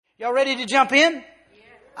Y'all ready to jump in?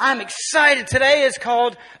 I'm excited. Today is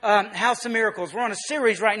called House of Miracles. We're on a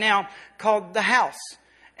series right now called The House.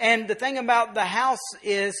 And the thing about the house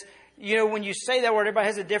is, you know, when you say that word, everybody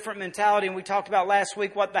has a different mentality. And we talked about last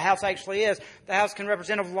week what the house actually is. The house can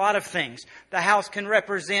represent a lot of things. The house can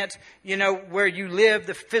represent, you know, where you live,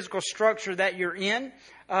 the physical structure that you're in.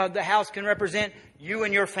 The house can represent you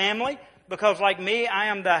and your family. Because like me, I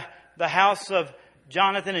am the house of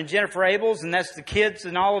Jonathan and Jennifer Abels, and that's the kids,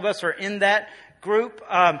 and all of us are in that group.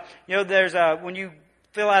 You know, there's when you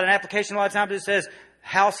fill out an application, a lot of times it says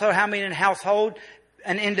household, how many in household.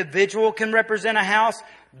 An individual can represent a house.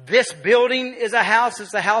 This building is a house.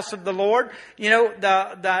 It's the house of the Lord. You know,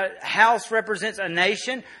 the house represents a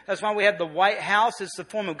nation. That's why we have the White House. It's the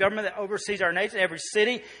form of government that oversees our nation. Every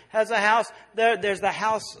city has a house. There's the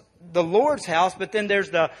house, the Lord's house, but then there's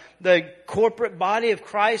the corporate body of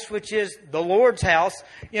Christ, which is the Lord's house.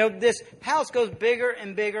 You know, this house goes bigger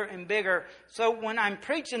and bigger and bigger. So when I'm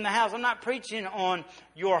preaching the house, I'm not preaching on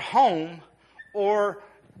your home or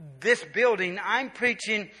this building. I'm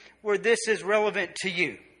preaching where this is relevant to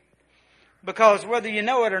you. Because whether you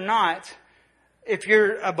know it or not, if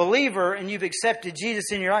you're a believer and you've accepted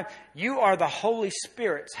Jesus in your life, you are the Holy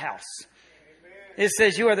Spirit's house. Amen. It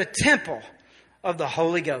says you are the temple of the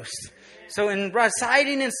Holy Ghost. Amen. So in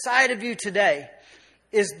residing inside of you today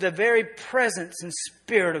is the very presence and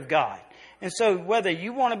Spirit of God. And so whether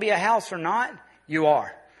you want to be a house or not, you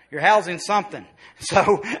are. You're housing something.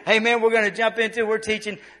 So, amen, we're going to jump into, we're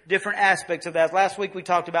teaching different aspects of that. Last week we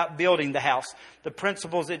talked about building the house, the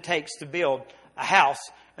principles it takes to build a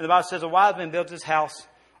house. And the Bible says a wise man built his house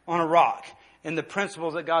on a rock, and the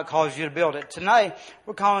principles that God calls you to build it. Tonight,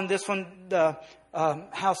 we're calling this one the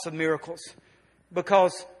House of Miracles,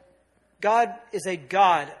 because God is a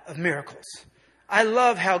God of miracles. I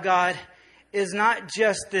love how God is not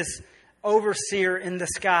just this overseer in the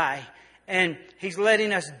sky, and He's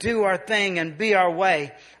letting us do our thing and be our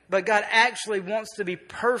way. But God actually wants to be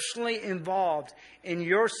personally involved in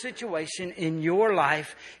your situation, in your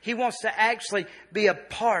life. He wants to actually be a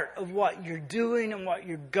part of what you're doing and what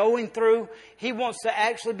you're going through. He wants to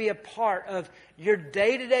actually be a part of your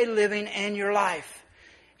day-to-day living and your life.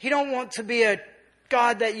 He don't want to be a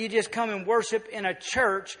God that you just come and worship in a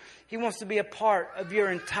church. He wants to be a part of your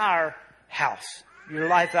entire house, your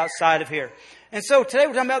life outside of here. And so today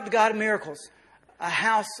we're talking about the God of miracles, a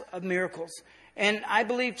house of miracles. And I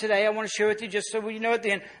believe today I want to share with you, just so you know at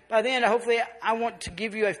the end, by the end, hopefully I want to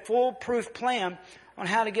give you a foolproof plan on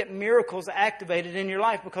how to get miracles activated in your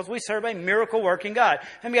life, because we serve a miracle working God.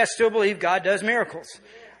 How many of you guys still believe God does miracles?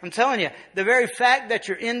 I'm telling you, the very fact that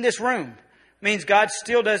you're in this room means God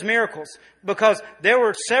still does miracles, because there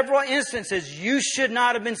were several instances you should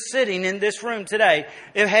not have been sitting in this room today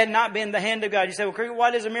if it had not been the hand of God. You say, well, Cricket,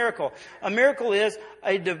 what is a miracle? A miracle is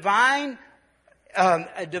a divine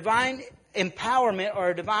empowerment or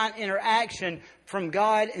a divine interaction from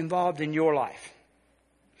God involved in your life.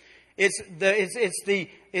 It's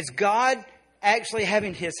God actually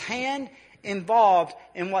having His hand involved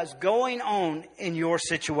in what's going on in your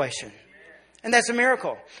situation. And that's a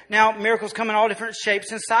miracle. Now, miracles come in all different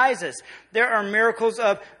shapes and sizes. There are miracles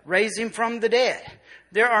of raising from the dead.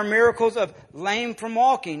 There are miracles of lame from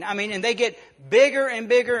walking. I mean, and they get bigger and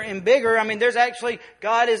bigger and bigger. I mean, there's actually,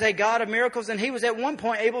 God is a God of miracles. And He was at one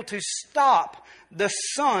point able to stop the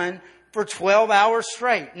sun for 12 hours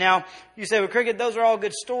straight. Now, you say, well, Cricket, those are all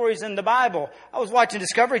good stories in the Bible. I was watching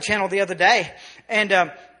Discovery Channel the other day, and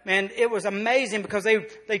it was amazing, because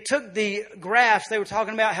they took the graphs. They were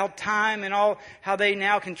talking about how they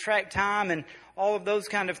now can track time and all of those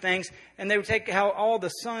kind of things. And they would take how all the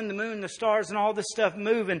sun, the moon, the stars, and all this stuff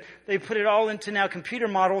move, and they put it all into now computer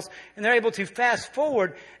models, and they're able to fast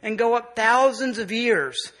forward and go up thousands of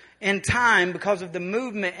years in time because of the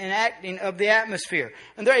movement and acting of the atmosphere.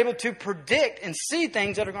 And they're able to predict and see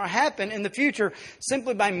things that are going to happen in the future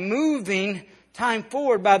simply by moving time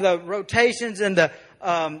forward by the rotations and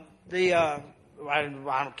I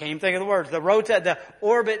can't even think of the words, the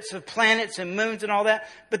orbits of planets and moons and all that.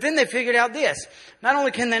 But then they figured out this. Not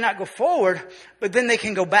only can they not go forward, but then they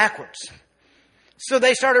can go backwards. So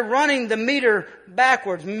they started running the meter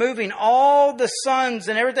backwards, moving all the suns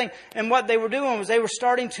and everything. And what they were doing was they were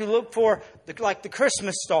starting to look for the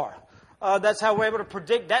Christmas star. That's how we're able to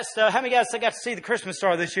predict that stuff. How many guys got to see the Christmas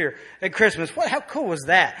star this year at Christmas? How cool was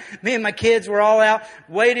that? Me and my kids were all out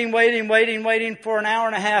waiting for an hour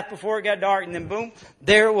and a half before it got dark. And then boom,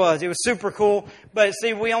 there it was. It was super cool. But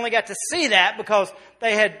see, we only got to see that because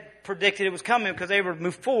they had predicted it was coming, because they were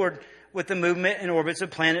moved forward with the movement and orbits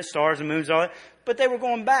of planets, stars, and moons, all that. But they were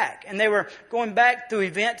going back. And they were going back through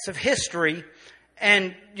events of history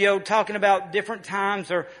and, talking about different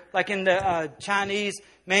times, or like in the Chinese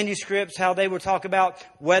manuscripts, how they would talk about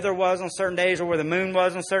weather was on certain days or where the moon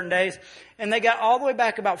was on certain days. And they got all the way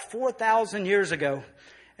back about 4,000 years ago.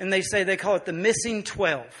 And they call it the missing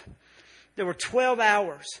 12. There were 12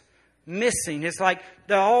 hours missing. It's like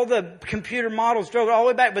all the computer models drove it all the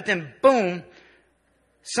way back, but then boom,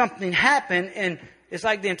 something happened, and it's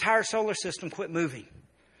like the entire solar system quit moving.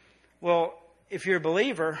 Well, if you're a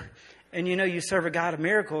believer and you serve a God of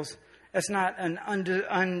miracles, that's not an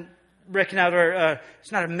unrecognized, or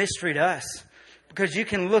it's not a mystery to us. Because you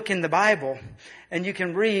can look in the Bible and you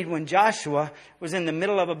can read when Joshua was in the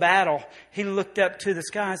middle of a battle, he looked up to the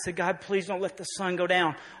sky and said, God, please don't let the sun go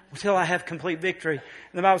down until I have complete victory.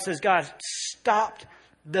 And the Bible says God stopped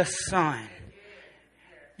the sun.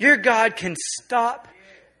 Your God can stop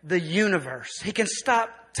the universe. He can stop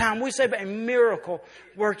time. We say about a miracle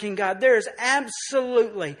working God. There is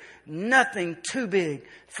absolutely nothing too big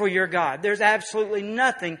for your God. There's absolutely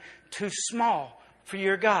nothing too small for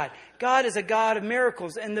your God. God is a God of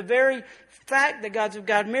miracles. And the very fact that God's a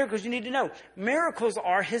God of miracles, you need to know, miracles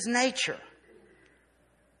are His nature.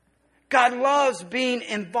 God loves being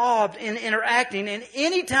involved in interacting. And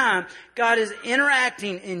anytime God is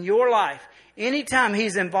interacting in your life, anytime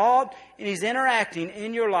He's involved and He's interacting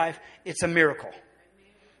in your life, it's a miracle.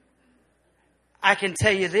 I can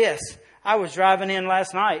tell you this. I was driving in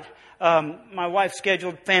last night. My wife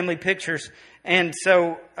scheduled family pictures. And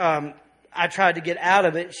so I tried to get out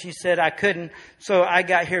of it. She said I couldn't. So I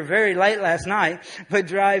got here very late last night. But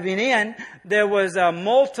driving in, there was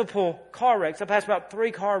multiple car wrecks. I passed about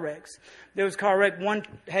 3 car wrecks. There was a car wreck. One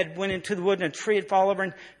had went into the wood and a tree had fallen over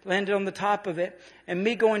and landed on the top of it. And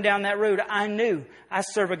me going down that road, I knew I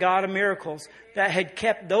serve a God of miracles that had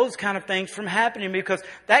kept those kind of things from happening, because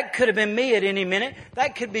that could have been me at any minute.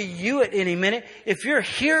 That could be you at any minute. If you're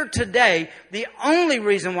here today, the only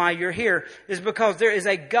reason why you're here is because there is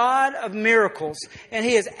a God of miracles, and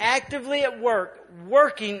He is actively at work,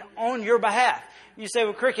 working on your behalf. You say,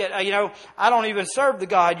 well, Cricket, I don't even serve the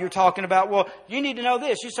God you're talking about. Well, you need to know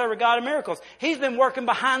this. You serve a God of miracles. He's been working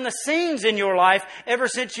behind the scenes in your life ever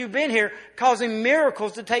since you've been here, causing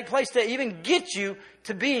miracles to take place to even get you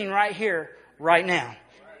to being right here, right now.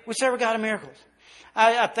 We serve a God of miracles.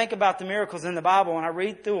 I think about the miracles in the Bible and I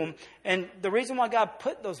read through them. And the reason why God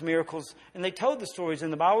put those miracles, and they told the stories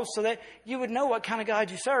in the Bible, so that you would know what kind of God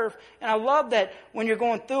you serve. And I love that when you're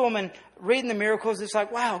going through them and reading the miracles, it's like,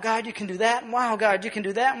 wow, God, you can do that. And wow, God, you can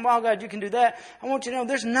do that. And wow, God, you can do that. I want you to know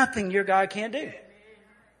there's nothing your God can't do.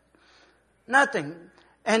 Nothing.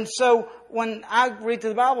 And so when I read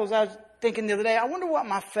through the Bibles, I was thinking the other day, I wonder what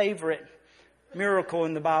my favorite miracle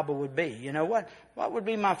in the Bible would be. You know, what would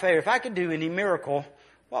be my favorite? If I could do any miracle,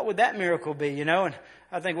 what would that miracle be? You know, and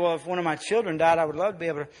I think, well, if one of my children died, I would love to be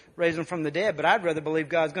able to raise them from the dead, but I'd rather believe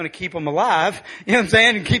God's going to keep them alive. You know what I'm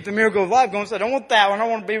saying? And keep the miracle of life going. So I don't want that one. I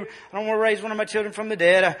don't want to raise one of my children from the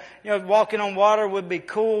dead. Walking on water would be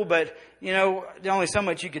cool, but there's only so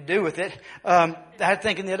much you could do with it. I was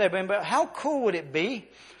thinking the other day, but how cool would it be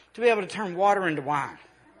to be able to turn water into wine?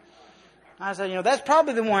 I said, that's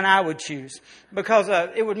probably the one I would choose, because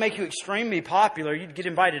it would make you extremely popular. You'd get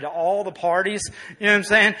invited to all the parties. You know what I'm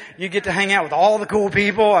saying? You get to hang out with all the cool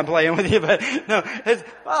people. I'm playing with you, but no, it's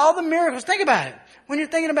all the miracles. Think about it. When you're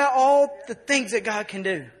thinking about all the things that God can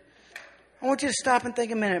do, I want you to stop and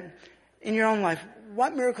think a minute in your own life.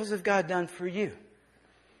 What miracles has God done for you?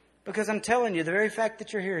 Because I'm telling you, the very fact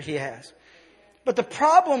that you're here, He has. But the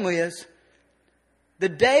problem is, the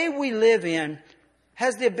day we live in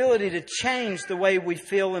has the ability to change the way we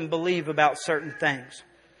feel and believe about certain things.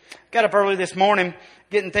 Got up early this morning,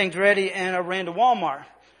 getting things ready, and I ran to Walmart.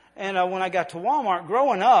 And when I got to Walmart,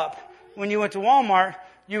 growing up, when you went to Walmart,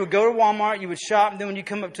 you would go to Walmart, you would shop, and then when you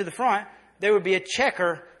come up to the front, there would be a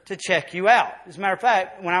checker to check you out. As a matter of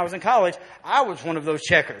fact, when I was in college, I was one of those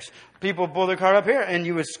checkers. People pull their card up here, and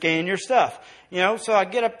you would scan your stuff. So I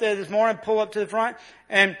get up there this morning, pull up to the front,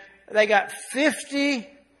 and they got 50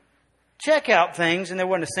 checkout things, and there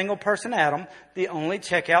wasn't a single person at them. The only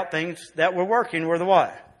checkout things that were working were the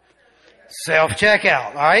what?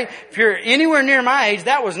 Self-checkout, all right? If you're anywhere near my age,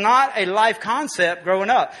 that was not a life concept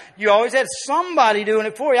growing up. You always had somebody doing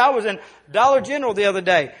it for you. I was in Dollar General the other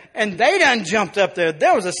day, and they done jumped up there.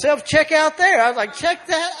 There was a self-checkout there. I was like, check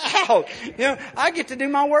that out. I get to do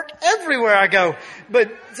my work everywhere I go.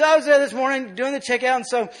 But so I was there this morning doing the checkout, and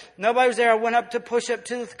so nobody was there. I went up to push up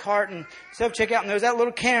to the cart and self-checkout, and there was that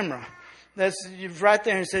little camera. That's right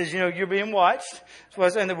there and says, you're being watched. So I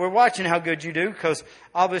was saying that we're watching how good you do, because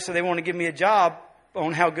obviously they want to give me a job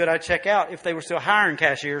on how good I check out if they were still hiring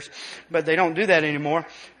cashiers, but they don't do that anymore.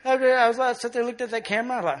 I sat there, looked at that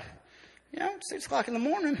camera, I was like, 6 o'clock in the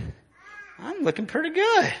morning, I'm looking pretty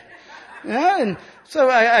good. And so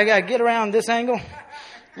I get around this angle,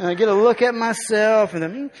 and I get a look at myself, and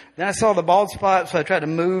then I saw the bald spot, so I tried to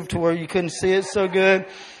move to where you couldn't see it so good.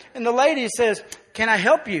 And the lady says, "Can I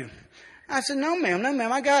help you?" I said, no,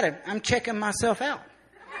 ma'am, I got it. I'm checking myself out.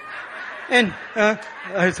 And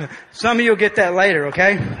some of you will get that later,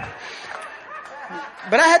 okay?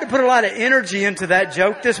 But I had to put a lot of energy into that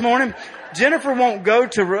joke this morning. Jennifer won't go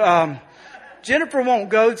to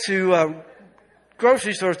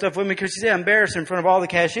grocery store stuff with me because she said I'm embarrassed in front of all the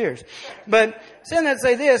cashiers. But saying that to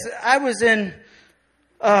say this, I was in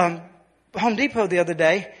Home Depot the other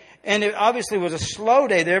day, and it obviously was a slow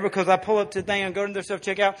day there because I pull up to the thing and go to their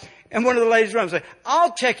self-checkout, and one of the ladies runs and said,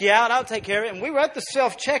 "I'll check you out, I'll take care of it." And we were at the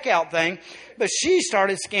self-checkout thing, but she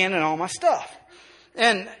started scanning all my stuff.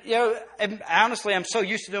 And, honestly, I'm so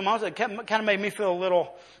used to doing my own, it kind of made me feel a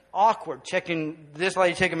little awkward this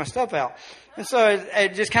lady checking my stuff out. And so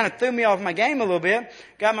it just kind of threw me off my game a little bit.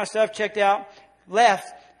 Got my stuff checked out,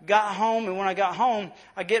 left, got home, and when I got home,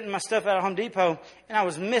 I get my stuff out of Home Depot, and I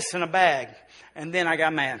was missing a bag. And then I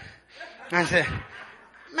got mad. I said,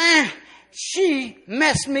 "Man, she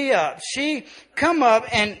messed me up. She come up,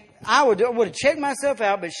 and I would have checked myself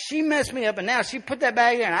out, but she messed me up, and now she put that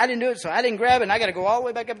bag there, and I didn't do it, so I didn't grab it, and I got to go all the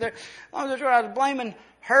way back up there." I was blaming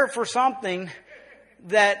her for something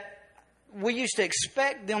that we used to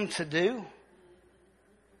expect them to do.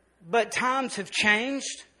 But times have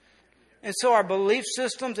changed. And so our belief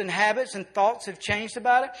systems and habits and thoughts have changed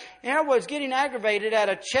about it. And I was getting aggravated at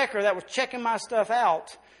a checker that was checking my stuff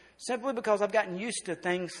out simply because I've gotten used to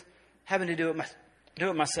things having to do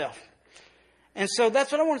it myself. And so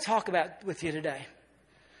that's what I want to talk about with you today.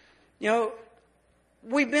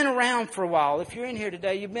 We've been around for a while. If you're in here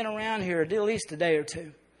today, you've been around here at least a day or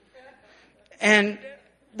two. And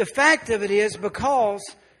the fact of it is, because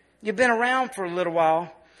you've been around for a little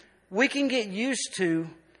while, we can get used to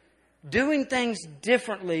doing things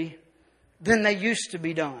differently than they used to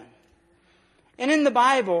be done. And in the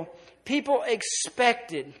Bible, people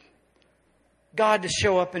expected God to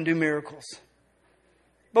show up and do miracles.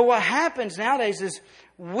 But what happens nowadays is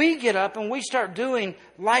we get up and we start doing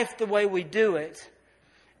life the way we do it.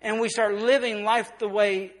 And we start living life the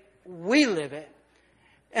way we live it.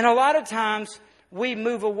 And a lot of times we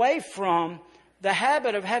move away from the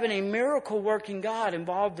habit of having a miracle working God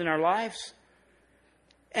involved in our lives.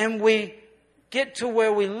 And we get to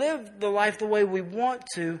where we live the life the way we want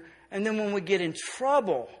to. And then when we get in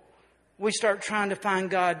trouble, we start trying to find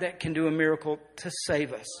God that can do a miracle to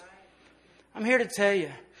save us. I'm here to tell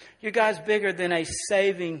you, your God's bigger than a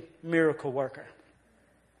saving miracle worker.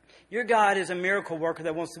 Your God is a miracle worker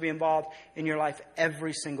that wants to be involved in your life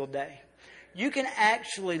every single day. You can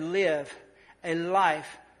actually live a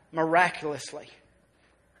life miraculously.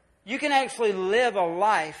 You can actually live a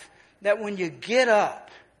life that when you get up,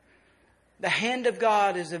 the hand of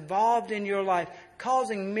God is involved in your life,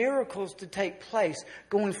 causing miracles to take place,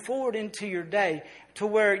 going forward into your day to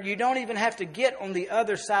where you don't even have to get on the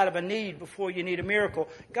other side of a need before you need a miracle.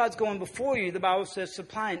 God's going before you, the Bible says,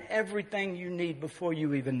 supplying everything you need before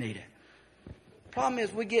you even need it. The problem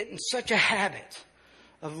is we get in such a habit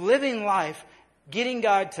of living life, getting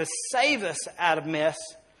God to save us out of mess,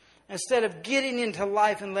 instead of getting into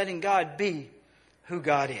life and letting God be who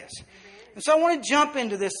God is. And so I want to jump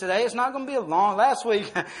into this today. It's not going to be long. Last week,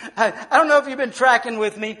 I don't know if you've been tracking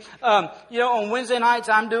with me. On Wednesday nights,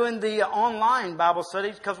 I'm doing the online Bible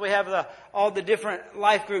studies because we have all the different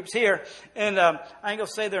life groups here. And I ain't going to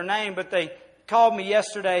say their name, but they called me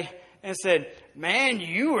yesterday and said, "Man,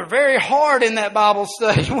 you were very hard in that Bible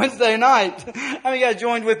study Wednesday night." How many guys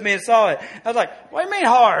joined with me and saw it? I was like, "What do you mean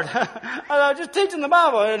hard?" I was just teaching the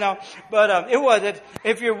Bible, But it was.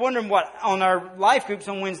 If you're wondering what on our life groups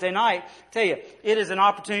on Wednesday night, I tell you, it is an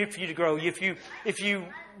opportunity for you to grow. If you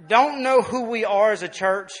don't know who we are as a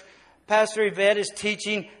church, Pastor Yvette is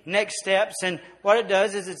teaching Next Steps, and what it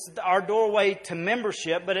does is it's our doorway to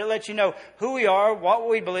membership, but it lets you know who we are, what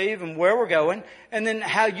we believe, and where we're going, and then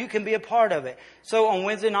how you can be a part of it. So on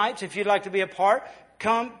Wednesday nights, if you'd like to be a part,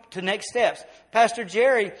 come to Next Steps. Pastor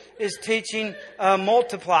Jerry is teaching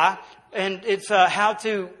Multiply, and it's how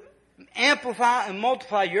to amplify and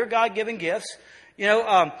multiply your God-given gifts.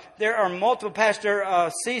 There are multiple. Pastor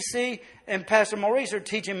CC and Pastor Maurice are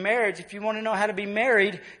teaching marriage. If you want to know how to be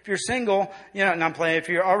married, if you're single, and I'm playing, if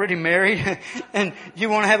you're already married and you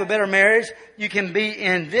want to have a better marriage, you can be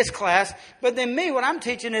in this class. But then what I'm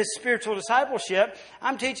teaching is spiritual discipleship.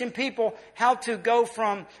 I'm teaching people how to go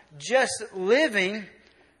from just living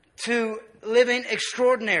to living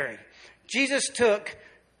extraordinary. Jesus took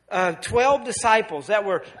 12 disciples that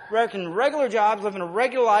were working regular jobs, living a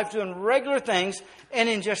regular life, doing regular things. And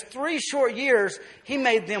in just 3 short years, He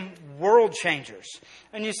made them world changers.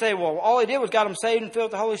 And you say, well, all He did was got them saved and filled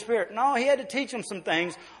with the Holy Spirit. No, He had to teach them some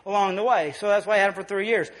things along the way. So that's why He had them for 3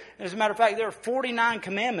 years. And as a matter of fact, there are 49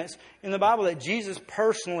 commandments in the Bible that Jesus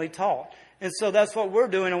personally taught. And so that's what we're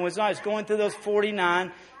doing on Wednesday nights, going through those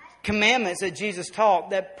 49 commandments that Jesus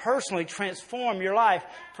taught that personally transform your life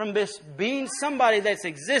from this being somebody that's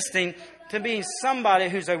existing to being somebody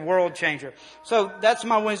who's a world changer. So that's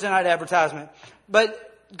my Wednesday night advertisement.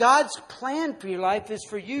 But God's plan for your life is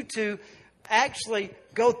for you to actually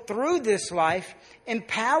go through this life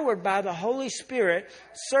empowered by the Holy Spirit,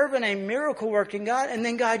 serving a miracle working God, and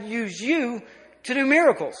then God use you to do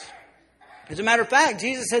miracles. As a matter of fact,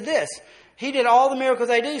 Jesus said this. He did all the miracles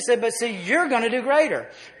they did. He said, but see, you're going to do greater.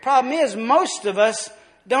 Problem is, most of us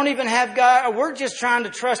don't even have God, or we're just trying to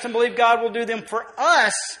trust and believe God will do them for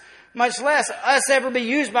us, much less us ever be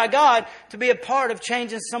used by God to be a part of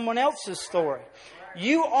changing someone else's story.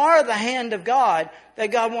 You are the hand of God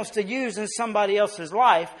that God wants to use in somebody else's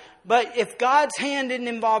life. But if God's hand isn't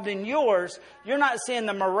involved in yours, you're not seeing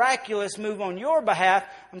the miraculous move on your behalf.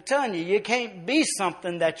 I'm telling you, you can't be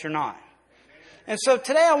something that you're not. And so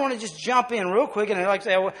today I want to just jump in real quick. And I'd like to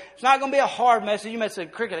say, well, it's not going to be a hard message. You may say,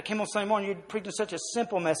 Cricket, I came on Sunday morning, you're preaching such a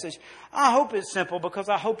simple message. I hope it's simple because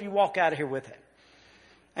I hope you walk out of here with it.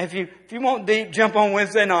 If you want deep, jump on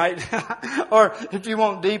Wednesday night. Or if you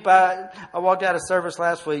want deep, I walked out of service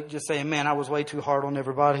last week just saying, man, I was way too hard on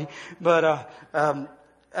everybody. But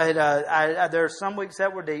there are some weeks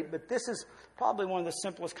that were deep. But this is probably one of the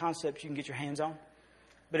simplest concepts you can get your hands on.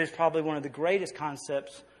 But it's probably one of the greatest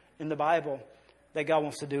concepts in the Bible that God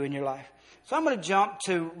wants to do in your life. So I'm going to jump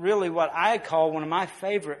to really what I call one of my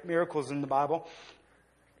favorite miracles in the Bible.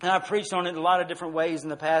 And I've preached on it in a lot of different ways in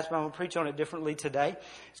the past, but I'm going to preach on it differently today.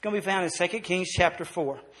 It's going to be found in 2 Kings chapter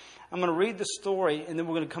 4. I'm going to read the story, and then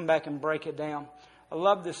we're going to come back and break it down. I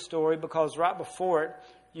love this story because right before it,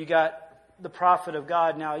 you got the prophet of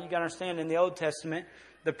God. Now, you got to understand, in the Old Testament,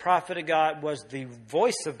 the prophet of God was the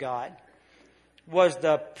voice of God, was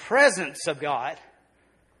the presence of God,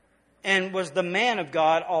 and was the man of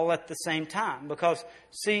God all at the same time. Because,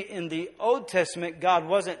 see, in the Old Testament, God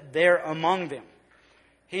wasn't there among them.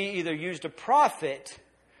 He either used a prophet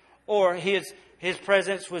or his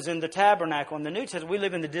presence was in the tabernacle. In the New Testament, we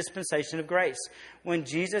live in the dispensation of grace. When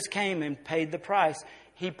Jesus came and paid the price,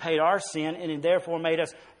 He paid our sin and He therefore made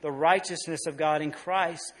us the righteousness of God in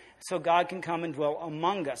Christ. So God can come and dwell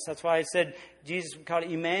among us. That's why I said Jesus called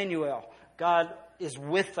it Emmanuel. God is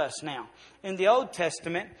with us now. In the Old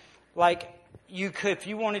Testament, like you could, if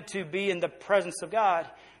you wanted to be in the presence of God,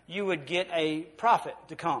 you would get a prophet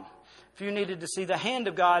to come. If you needed to see the hand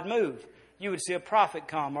of God move, you would see a prophet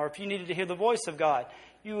come. Or if you needed to hear the voice of God,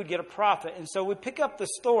 you would get a prophet. And so we pick up the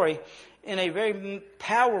story in a very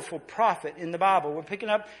powerful prophet in the Bible. We're picking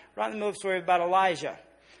up right in the middle of the story about Elijah.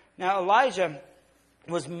 Now, Elijah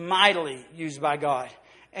was mightily used by God.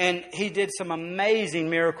 And he did some amazing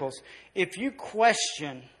miracles. If you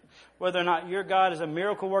question whether or not your God is a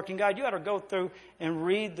miracle-working God, you ought to go through and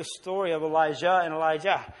read the story of Elijah and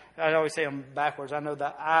Elijah. I always say them backwards. I know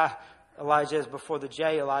that Elijah is before the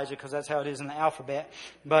J Elijah because that's how it is in the alphabet.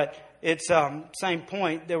 But it's same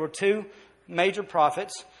point. There were 2 major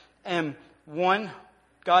prophets, and one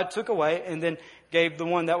God took away and then gave the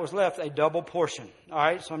one that was left a double portion. All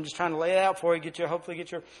right, so I'm just trying to lay it out for you, hopefully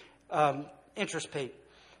get your interest peaked.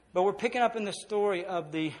 But we're picking up in the story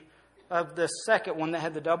of the second one that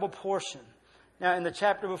had the double portion. Now, in the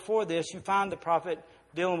chapter before this, you find the prophet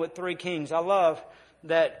dealing with 3 kings. I love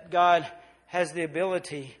that God has the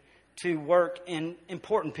ability to work in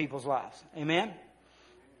important people's lives. Amen?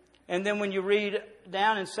 And then when you read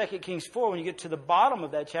down in 2 Kings 4, when you get to the bottom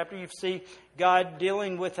of that chapter, you see God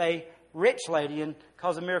dealing with a rich lady and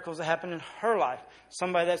causing miracles to happen in her life.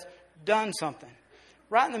 Somebody that's done something.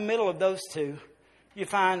 Right in the middle of those 2, you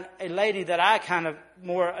find a lady that I kind of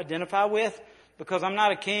more identify with because I'm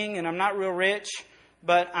not a king and I'm not real rich,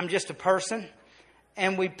 but I'm just a person.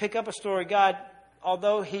 And we pick up a story. God,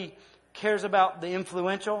 although He cares about the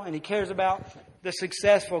influential and He cares about the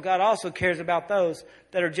successful, God also cares about those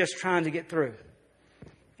that are just trying to get through.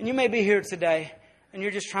 And you may be here today and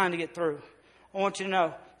you're just trying to get through. I want you to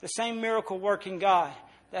know the same miracle working God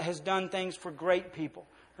that has done things for great people,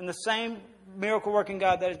 and the same miracle working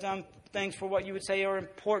God that has done things for what you would say are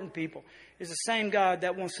important people, is the same God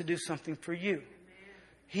that wants to do something for you.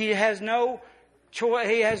 He has no choice.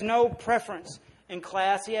 He has no preference in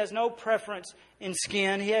class. He has no preference in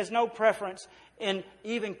skin. He has no preference in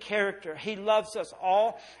even character. He loves us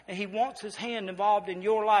all, and He wants His hand involved in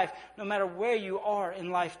your life, no matter where you are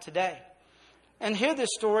in life today. And here this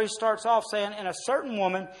story starts off saying, and a certain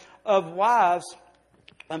woman of the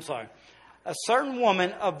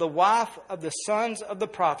wife of the sons of the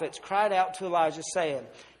prophets cried out to Elijah, saying,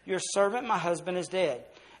 Your servant, my husband, is dead.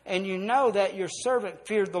 And you know that your servant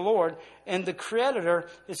feared the Lord, and the creditor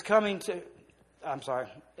is coming to...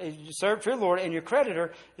 You serve fear the Lord, and your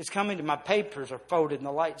creditor is coming to... My papers are folded, and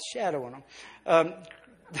the light's shadowing them.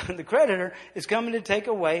 The creditor is coming to take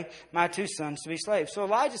away my 2 sons to be slaves. So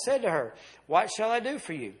Elijah said to her, What shall I do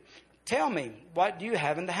for you? Tell me, what do you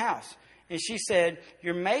have in the house? And she said,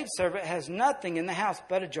 Your maidservant has nothing in the house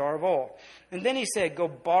but a jar of oil. And then he said, Go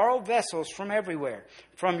borrow vessels from everywhere,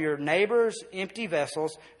 from your neighbors, empty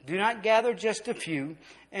vessels. Do not gather just a few.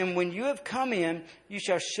 And when you have come in, you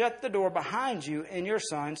shall shut the door behind you and your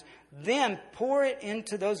sons. Then pour it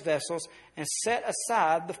into those vessels and set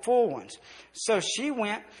aside the full ones. So she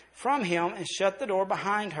went from him and shut the door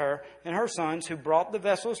behind her and her sons, who brought the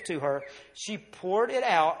vessels to her. She poured it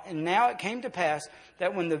out, and now it came to pass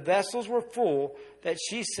that when the vessels were full, that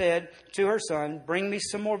she said to her son, Bring me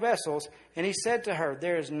some more vessels. And he said to her,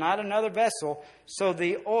 There is not another vessel. So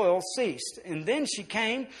the oil ceased. And then she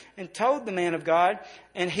came and told the man of God,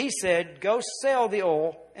 and he said, Go sell the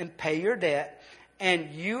oil and pay your debt,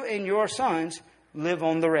 and you and your sons live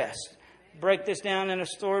on the rest. Break this down in a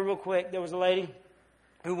story real quick. There was a lady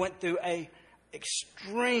who went through a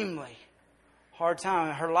extremely hard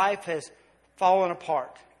time. Her life has fallen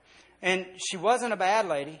apart. And she wasn't a bad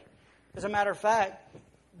lady. As a matter of fact,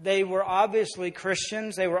 they were obviously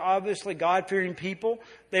Christians. They were obviously God-fearing people.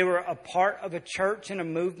 They were a part of a church and a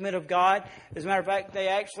movement of God. As a matter of fact, they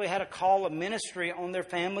actually had a call of ministry on their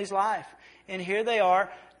family's life. And here they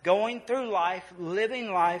are, going through life,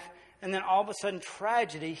 living life, and then all of a sudden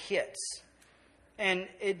tragedy hits. And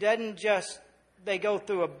it doesn't just, they go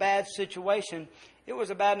through a bad situation. It was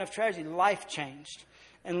a bad enough tragedy. Life changed.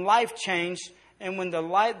 And life changed. And when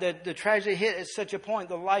the tragedy hit at such a point,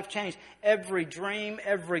 the life changed. Every dream,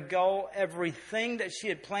 every goal, everything that she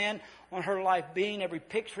had planned on her life being, every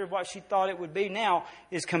picture of what she thought it would be now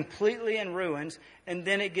is completely in ruins. And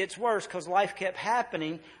then it gets worse because life kept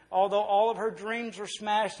happening. Although all of her dreams were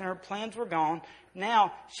smashed and her plans were gone,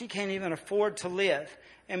 now she can't even afford to live.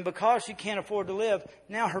 And because she can't afford to live,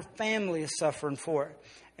 now her family is suffering for it.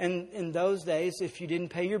 And in those days, if you didn't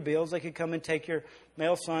pay your bills, they could come and take your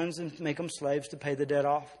male sons and make them slaves to pay the debt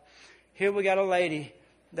off. Here we got a lady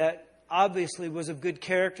that obviously was of good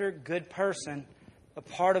character, good person, a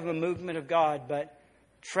part of a movement of God, but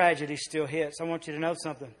tragedy still hits. I want you to know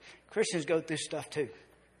something. Christians go through stuff too.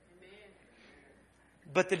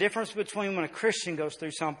 But the difference between when a Christian goes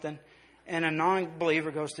through something and a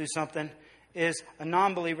non-believer goes through something is a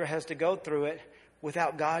non-believer has to go through it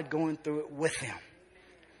without God going through it with them.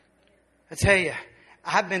 I tell you,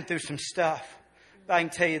 I've been through some stuff. But I can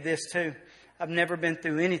tell you this too. I've never been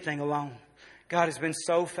through anything alone. God has been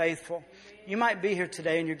so faithful. You might be here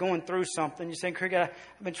today and you're going through something. You're saying, Craig, I've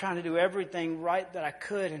been trying to do everything right that I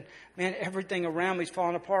could. And man, everything around me is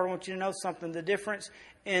falling apart. I want you to know something. The difference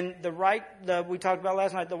in we talked about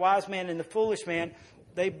last night, the wise man and the foolish man,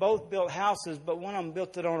 they both built houses, but one of them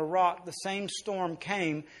built it on a rock. The same storm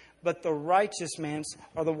came, but the righteous man's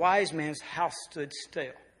or the wise man's house stood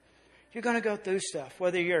still. You're going to go through stuff,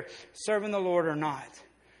 whether you're serving the Lord or not.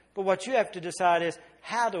 But what you have to decide is,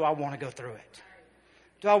 how do I want to go through it?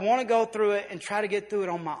 Do I want to go through it and try to get through it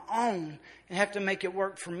on my own and have to make it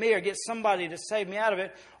work for me or get somebody to save me out of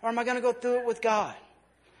it? Or am I going to go through it with God?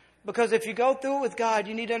 Because if you go through it with God,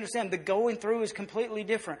 you need to understand the going through is completely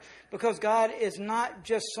different. Because God is not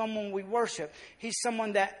just someone we worship. He's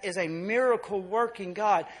someone that is a miracle working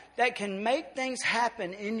God that can make things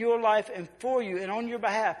happen in your life and for you and on your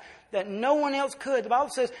behalf that no one else could. The Bible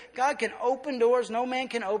says God can open doors no man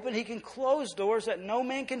can open. He can close doors that no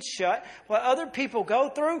man can shut. What other people go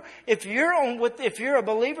through, if you're a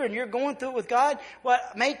believer and you're going through it with God,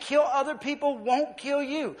 what may kill other people won't kill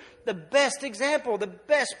you. The best example, the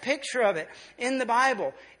best picture of it in the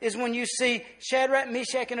Bible is when you see Shadrach,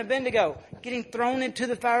 Meshach, and Abednego getting thrown into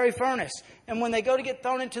the fiery furnace. And when they go to get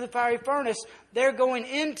thrown into the fiery furnace, they're going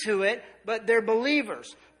into it, but they're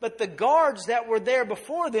believers. But the guards that were there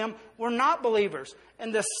before them were not believers.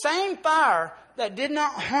 And the same fire that did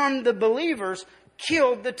not harm the believers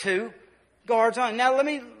killed the two guards on. Now let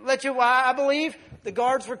me let you why I believe the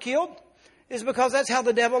guards were killed. Is because that's how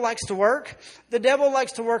the devil likes to work. The devil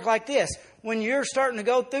likes to work like this. When you're starting to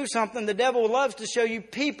go through something, the devil loves to show you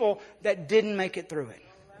people that didn't make it through it.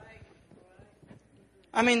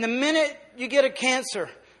 I mean, the minute you get a cancer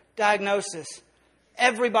diagnosis.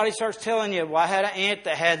 Everybody starts telling you, well, I had an aunt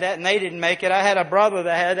that had that and they didn't make it. I had a brother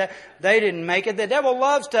that had that. They didn't make it. The devil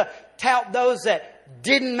loves to tout those that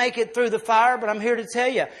didn't make it through the fire. But I'm here to tell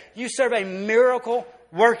you, you serve a miracle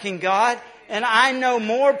working God. And I know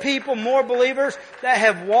more people, more believers that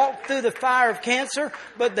have walked through the fire of cancer,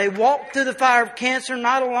 but they walked through the fire of cancer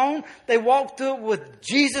not alone. They walked through it with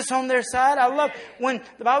Jesus on their side. I love when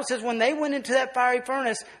the Bible says when they went into that fiery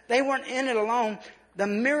furnace, they weren't in it alone. The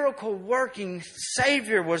miracle working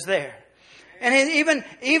Savior was there. And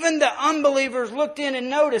even the unbelievers looked in and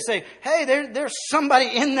noticed, say, hey, there's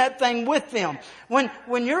somebody in that thing with them.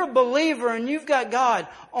 When you're a believer and you've got God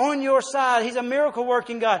on your side, He's a miracle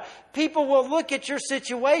working God. People will look at your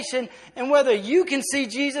situation and whether you can see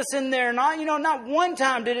Jesus in there or not. Not one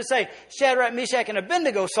time did it say Shadrach, Meshach, and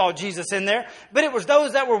Abednego saw Jesus in there, but it was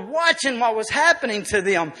those that were watching what was happening to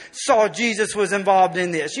them saw Jesus was involved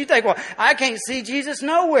in this. You think, well, I can't see Jesus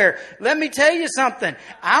nowhere. Let me tell you something.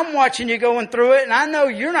 I'm watching you going through it, and I know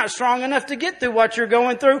you're not strong enough to get through what you're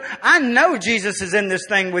going through. I know Jesus is in this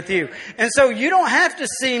thing with you. And so you don't have to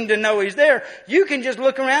see Him to know He's there. You can just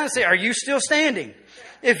look around and say, are you still standing?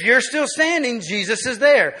 If you're still standing, Jesus is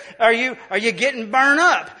there. Are you getting burned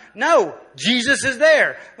up? No, Jesus is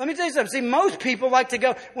there. Let me tell you something. See, most people like to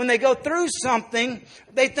go, when they go through something,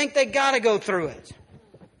 they think they got to go through it.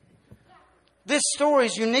 This story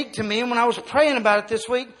is unique to me, and when I was praying about it this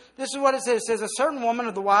week, this is what it says. It says, a certain woman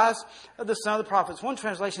of the wives of the son of the prophets. One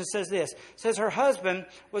translation says this. It says her husband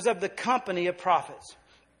was of the company of prophets.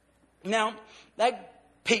 Now, that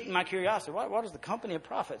piqued my curiosity. What is the company of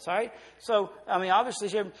prophets? All right. So,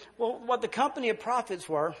 obviously, what the company of prophets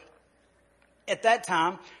were, at that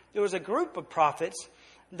time, there was a group of prophets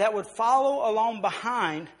that would follow along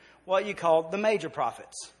behind what you call the major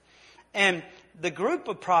prophets. And the group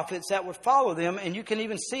of prophets that would follow them, and you can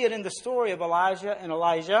even see it in the story of Elijah and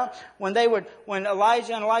Elijah, when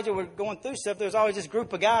Elijah and Elijah were going through stuff, there was always this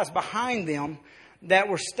group of guys behind them that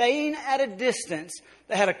were staying at a distance,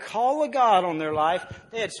 that had a call of God on their life.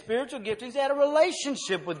 They had spiritual giftings. They had a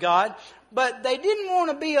relationship with God. But they didn't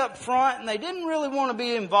want to be up front, and they didn't really want to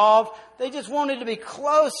be involved. They just wanted to be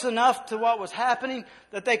close enough to what was happening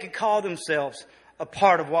that they could call themselves a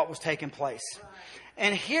part of what was taking place.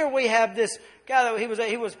 And here we have this guy that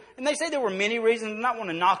he was, and they say there were many reasons. I don't want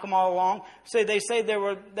to knock them all along. So they say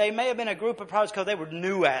they may have been a group of prophets because they were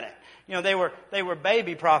new at it. They were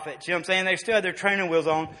baby prophets. You know what I'm saying? They still had their training wheels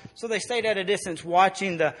on. So they stayed at a distance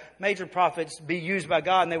watching the major prophets be used by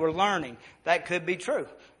God, and they were learning. That could be true.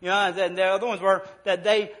 And the other ones were that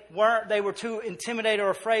they were too intimidated or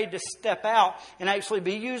afraid to step out and actually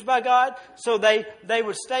be used by God. So they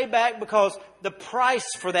would stay back because the price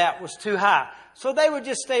for that was too high. So they would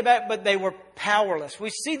just stay back, but they were powerless. We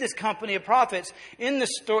see this company of prophets in the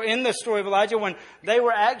story of Elijah when they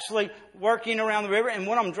were actually working around the river, and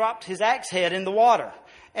one of them dropped his axe head in the water.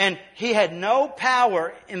 And he had no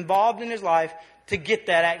power involved in his life to get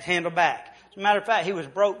that axe handle back. As a matter of fact, he was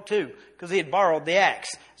broke too because he had borrowed the axe.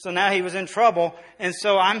 So now he was in trouble. And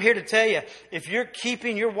so I'm here to tell you, if you're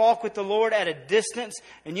keeping your walk with the Lord at a distance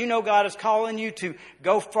and you know God is calling you to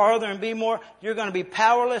go farther and be more, you're going to be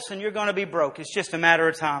powerless and you're going to be broke. It's just a matter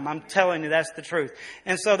of time. I'm telling you, that's the truth.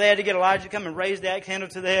 And so they had to get Elijah to come and raise the axe handle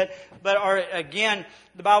to the head. But again,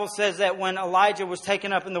 the Bible says that when Elijah was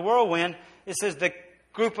taken up in the whirlwind, it says the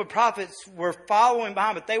group of prophets were following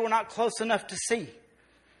behind, but they were not close enough to see.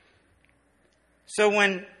 So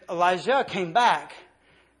when Elijah came back,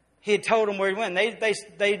 he had told them where he went. They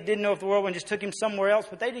didn't know if the whirlwind just took him somewhere else,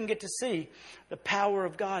 but they didn't get to see the power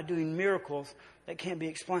of God doing miracles that can't be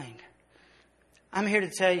explained. I'm here to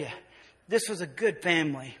tell you, this was a good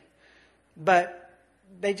family, but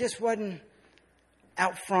they just wasn't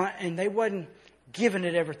out front and they wasn't giving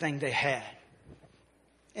it everything they had.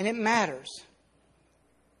 And it matters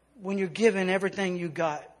when you're giving everything you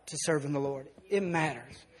got to serving the Lord. It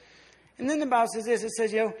matters. And then the Bible says this. It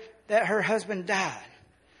says, that her husband died.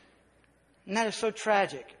 And that is so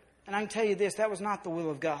tragic. And I can tell you this, that was not the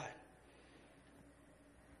will of God.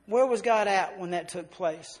 Where was God at when that took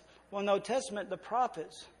place? Well, in the Old Testament, the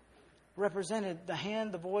prophets represented the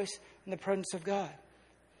hand, the voice, and the presence of God.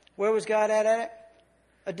 Where was God at it?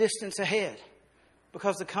 A distance ahead.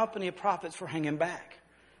 Because the company of prophets were hanging back.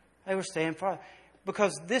 They were staying far.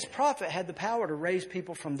 Because this prophet had the power to raise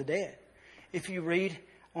people from the dead. If you read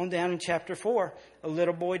on down in chapter 4, a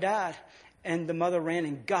little boy died, and the mother ran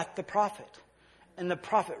and got the prophet. And the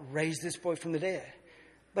prophet raised this boy from the dead.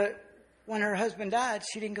 But when her husband died,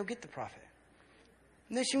 she didn't go get the prophet.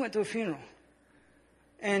 And then she went to a funeral.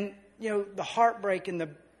 And, the heartbreak and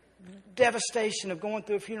devastation of going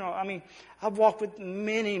through a funeral. I mean, I've walked with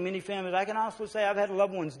many, many families. I can honestly say I've had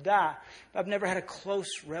loved ones die. But I've never had a close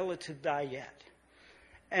relative die yet.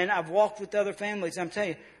 And I've walked with other families. I'm telling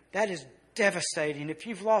you, that is devastating. If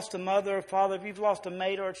you've lost a mother or father, if you've lost a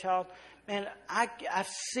mate or a child, man, I've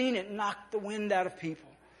seen it knock the wind out of people.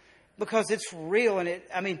 Because it's real.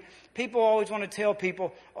 And people always want to tell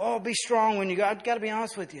people, oh, be strong when you go. I've got to be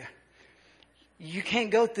honest with you. You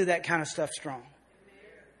can't go through that kind of stuff strong.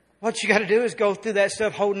 What you got to do is go through that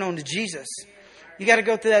stuff holding on to Jesus. You got to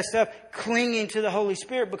go through that stuff clinging to the Holy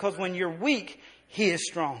Spirit, because when you're weak, He is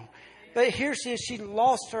strong. But here she is. She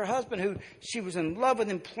lost her husband, who she was in love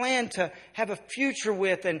with and planned to have a future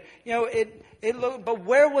with. And, but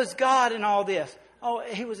where was God in all this? Oh,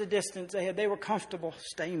 He was a distance ahead. They were comfortable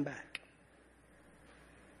staying back.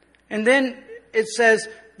 And then it says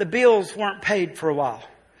the bills weren't paid for a while.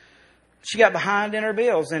 She got behind in her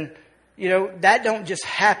bills. And, that don't just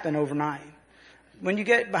happen overnight. When you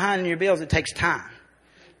get behind in your bills, it takes time.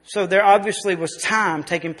 So there obviously was time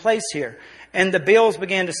taking place here. And the bills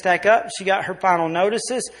began to stack up. She got her final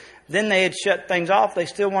notices. Then they had shut things off. They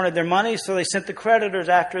still wanted their money, so they sent the creditors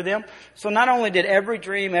after them. So not only did every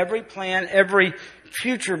dream, every plan, every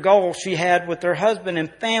future goal she had with her husband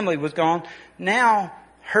and family was gone, now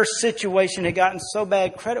her situation had gotten so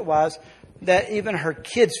bad credit-wise that even her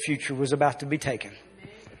kids' future was about to be taken.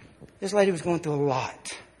 This lady was going through a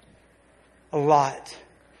lot. A lot.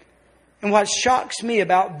 And what shocks me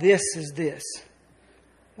about this is this.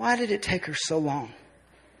 Why did it take her so long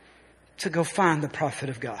to go find the prophet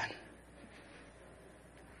of God?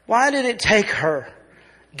 Why did it take her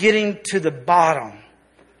getting to the bottom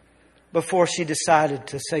before she decided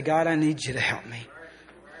to say, God, I need you to help me?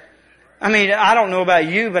 I don't know about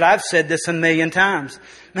you, but I've said this 1,000,000 times.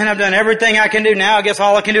 Man, I've done everything I can do. Now I guess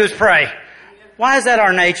all I can do is pray. Why is that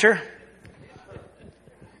our nature?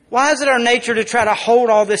 Why is it our nature to try to hold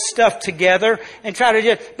all this stuff together and try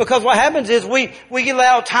to because what happens is we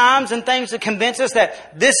allow times and things to convince us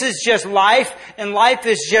that this is just life and life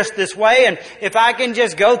is just this way. And if I can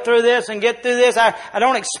just go through this and get through this, I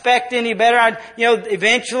don't expect any better.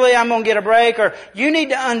 Eventually I'm going to get a break. Or you need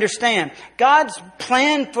to understand God's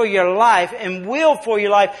plan for your life and will for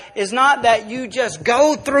your life is not that you just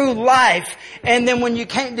go through life and then when you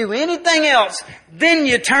can't do anything else, then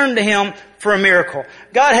you turn to Him for a miracle.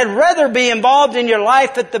 God had rather be involved in your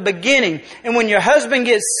life at the beginning. And when your husband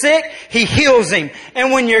gets sick, He heals him.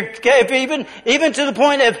 And when you're, even to the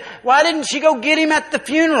point of, why didn't she go get him at the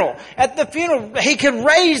funeral? At the funeral, He could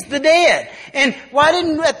raise the dead. And why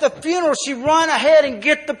didn't at the funeral she run ahead and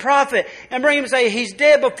get the prophet and bring him and say, he's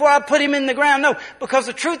dead before I put him in the ground? No, because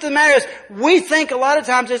the truth of the matter is, we think a lot of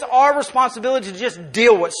times it's our responsibility to just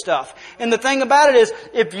deal with stuff. And the thing about it is,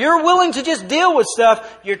 if you're willing to just deal with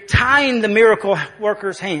stuff, you're tying the miracle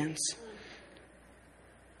worker's hands.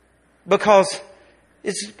 Because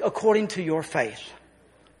it's according to your faith.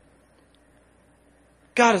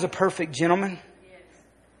 God is a perfect gentleman.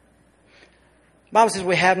 The Bible says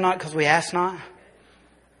we have not because we ask not.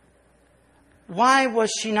 Why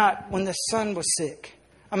was she not, when the son was sick,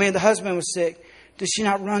 the husband was sick, did she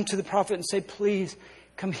not run to the prophet and say, please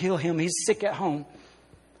come heal him? He's sick at home.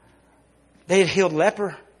 They had healed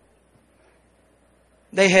leper.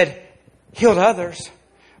 They had healed others.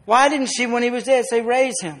 Why didn't she, when he was dead, say,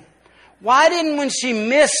 raise him? Why didn't, when she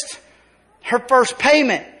missed her first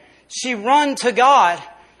payment, she run to God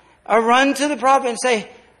or run to the prophet and say,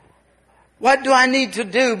 what do I need to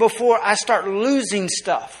do before I start losing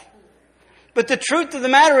stuff? But the truth of the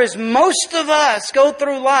matter is, most of us go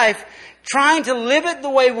through life trying to live it the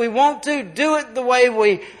way we want to, do it the way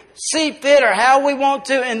we see fit or how we want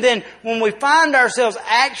to. And then when we find ourselves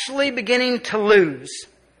actually beginning to lose,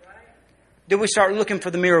 do we start looking for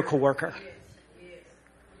the miracle worker?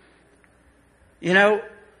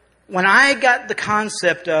 When I got the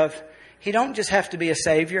concept of He don't just have to be a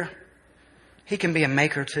savior, He can be a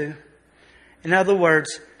maker too. In other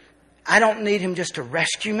words, I don't need Him just to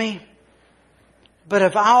rescue me. But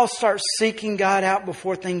if I'll start seeking God out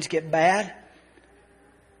before things get bad,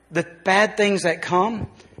 the bad things that come,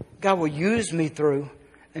 God will use me through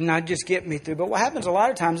and not just get me through. But what happens a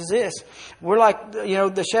lot of times is this. We're like,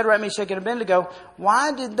 the Shadrach, Meshach, and Abednego.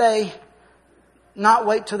 Why did they not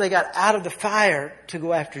wait till they got out of the fire to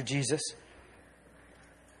go after Jesus?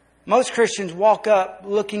 Most Christians walk up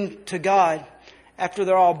looking to God after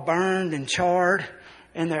they're all burned and charred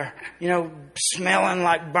and they're, smelling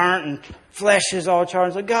like burnt and flesh is all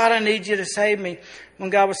charred. So, God, I need you to save me. When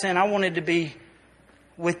God was saying, I wanted to be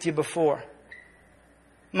with you before.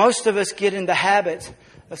 Most of us get in the habit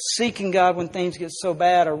of seeking God when things get so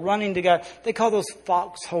bad or running to God. They call those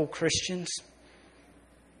foxhole Christians.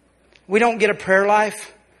 We don't get a prayer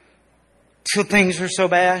life till things are so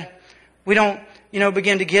bad. We don't,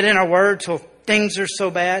 begin to get in our word till things are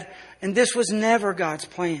so bad. And this was never God's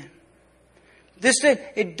plan.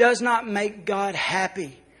 It does not make God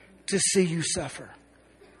happy to see you suffer.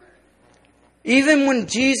 Even when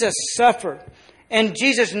Jesus suffered, and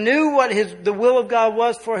Jesus knew what the will of God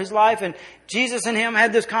was for His life, and Jesus and Him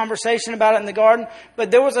had this conversation about it in the garden,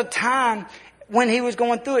 but there was a time when He was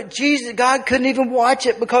going through it. God couldn't even watch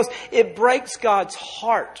it because it breaks God's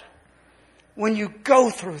heart when you go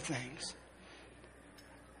through things.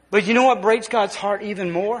 But you know what breaks God's heart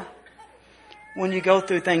even more? When you go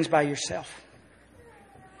through things by yourself.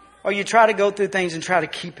 Or you try to go through things and try to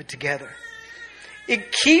keep it together.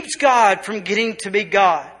 It keeps God from getting to be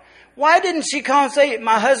God. Why didn't she come and say,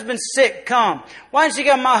 my husband's sick, come? Why didn't she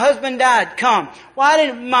go, my husband died, come? Why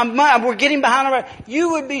didn't we're getting behind our...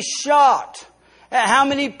 You would be shocked at how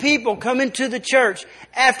many people come into the church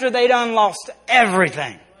after they done lost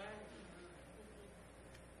everything.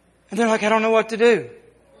 And they're like, I don't know what to do.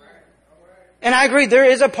 And I agree, there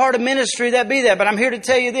is a part of ministry that be that, but I'm here to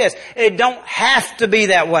tell you this. It don't have to be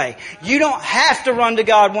that way. You don't have to run to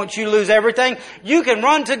God once you lose everything. You can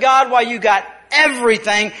run to God while you got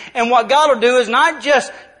everything. And what God will do is not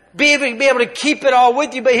just be able to keep it all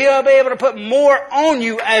with you, but He'll be able to put more on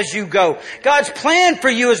you as you go. God's plan for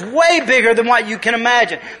you is way bigger than what you can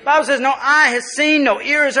imagine. The Bible says, no eye has seen, no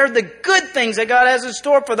ear has heard the good things that God has in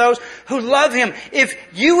store for those who love Him. If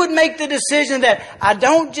you would make the decision that I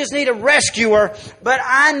don't just need a rescuer, but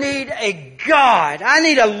I need a God. I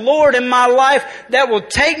need a Lord in my life that will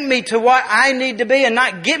take me to what I need to be and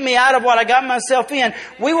not get me out of what I got myself in.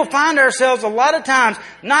 We will find ourselves a lot of times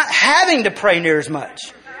not having to pray near as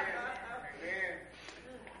much.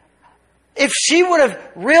 If she would have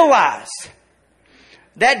realized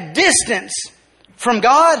that distance from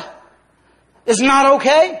God is not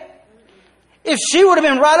okay, if she would have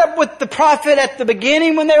been right up with the prophet at the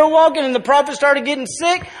beginning when they were walking and the prophet started getting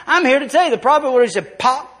sick, I'm here to tell you, the prophet would have said,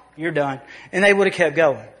 pop, you're done. And they would have kept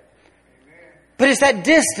going. But it's that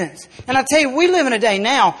distance. And I tell you, we live in a day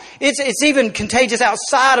now, it's even contagious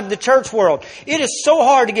outside of the church world. It is so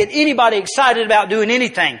hard to get anybody excited about doing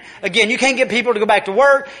anything. Again, you can't get people to go back to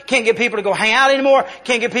work, can't get people to go hang out anymore,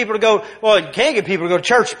 can't get people to go, you can't get people to go to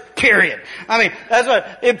church, period. I mean, that's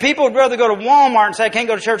what, if people would rather go to Walmart and say, I can't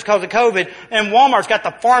go to church because of COVID, and Walmart's got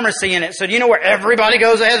the pharmacy in it, so do you know where everybody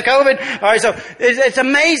goes that has COVID? Alright, so it's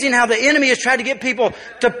amazing how the enemy has tried to get people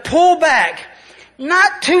to pull back.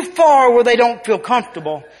 Not too far where they don't feel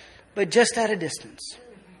comfortable, but just at a distance.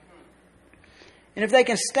 And if they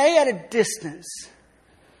can stay at a distance,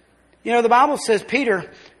 the Bible says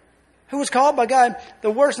Peter, who was called by God,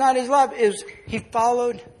 the worst night of his life is he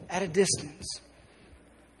followed at a distance.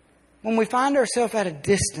 When we find ourselves at a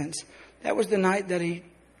distance, that was the night that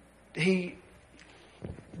he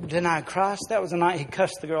denied Christ. That was the night he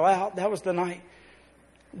cussed the girl out. That was the night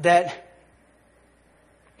that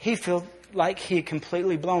he felt like he had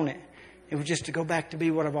completely blown it. It was just to go back to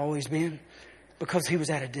be what I've always been, because he was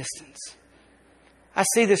at a distance. I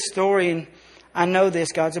see this story and I know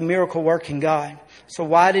this. God's a miracle working God. So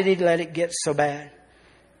why did He let it get so bad?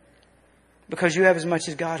 Because you have as much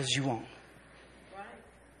as God as you want.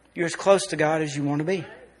 You're as close to God as you want to be.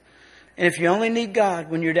 And if you only need God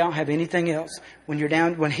when you don't have anything else,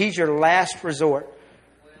 when He's your last resort,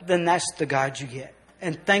 then that's the God you get.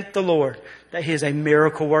 And thank the Lord that He is a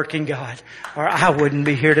miracle working God, or I wouldn't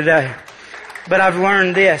be here today. But I've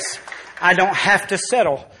learned this. I don't have to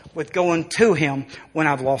settle with going to Him when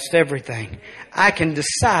I've lost everything. I can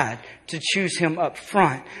decide to choose Him up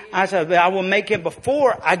front. I said, I will make it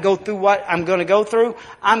before I go through what I'm going to go through.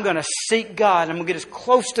 I'm going to seek God. I'm going to get as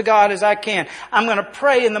close to God as I can. I'm going to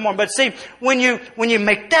pray in the morning. But see, when you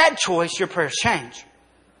make that choice, your prayers change.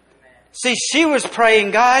 See, she was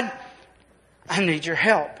praying, God, I need your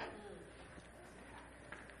help.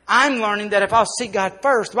 I'm learning that if I'll seek God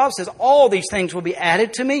first, the Bible says all these things will be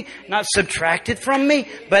added to me, not subtracted from me,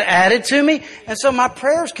 but added to me. And so my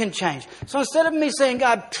prayers can change. So instead of me saying,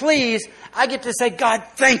 God, please, I get to say, God,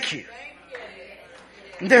 thank you.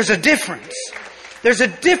 There's a difference. There's a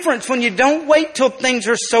difference when you don't wait till things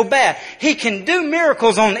are so bad. He can do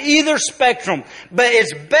miracles on either spectrum, but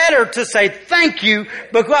it's better to say thank you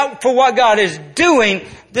for what God is doing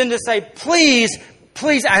than to say, please,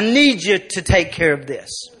 I need you to take care of this.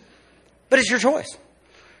 But it's your choice.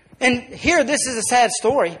 And here, this is a sad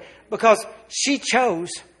story because she chose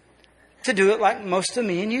to do it like most of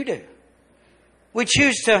me and you do. We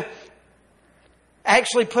choose to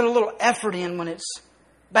actually put a little effort in when it's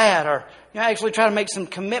bad, or actually try to make some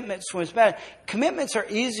commitments when it's bad. Commitments are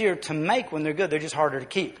easier to make when they're good. They're just harder to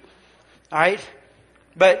keep. All right?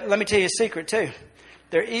 But let me tell you a secret too.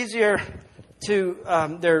 They're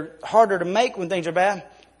they're harder to make when things are bad,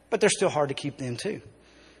 but they're still hard to keep then too.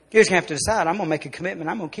 You're just going to have to decide, I'm going to make a commitment,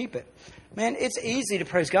 I'm going to keep it. Man, it's easy to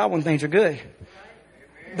praise God when things are good.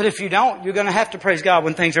 But if you don't, you're going to have to praise God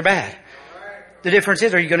when things are bad. The difference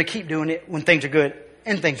is, are you going to keep doing it when things are good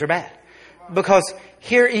and things are bad? Because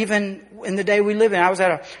here, even in the day we live in, I was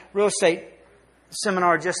at a real estate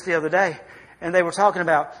seminar just the other day, and they were talking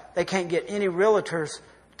about they can't get any realtors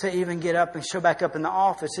to even get up and show back up in the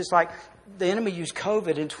office. It's like the enemy used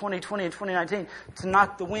COVID in 2020 and 2019 to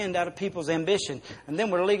knock the wind out of people's ambition. And then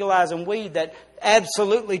we're legalizing weed that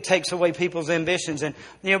absolutely takes away people's ambitions. And,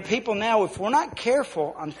 people now, if we're not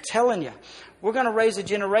careful, I'm telling you, we're going to raise a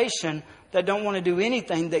generation that don't want to do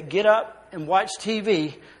anything that get up and watch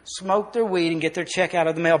TV, smoke their weed, and get their check out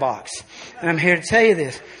of the mailbox. And I'm here to tell you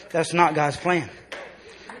this. That's not God's plan.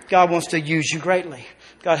 God wants to use you greatly.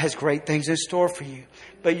 God has great things in store for you.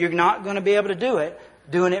 But you're not going to be able to do it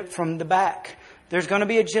doing it from the back. There's going to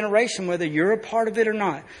be a generation, whether you're a part of it or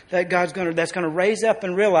not, that's going to raise up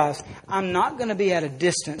and realize, I'm not going to be at a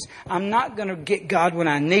distance. I'm not going to get God when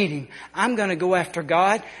I need Him. I'm going to go after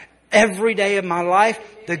God every day of my life,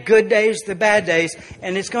 the good days, the bad days,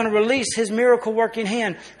 and it's going to release His miracle working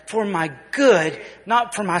hand for my good,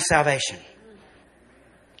 not for my salvation.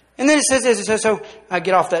 And then it says this, so I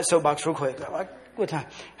get off that soapbox real quick. What time?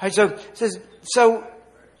 All right, so it says, so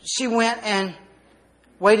she went and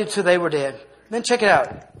waited till they were dead. Then check it out.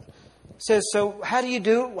 It says, so how do you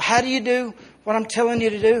do what I'm telling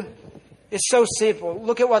you to do? It's so simple.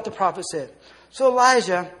 Look at what the prophet said. So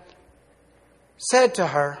Elijah said to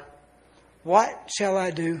her, what shall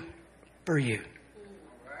I do for you?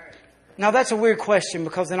 Now that's a weird question,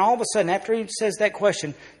 because then all of a sudden, after he says that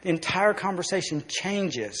question, the entire conversation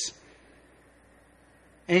changes.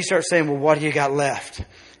 And he starts saying, well, what do you got left?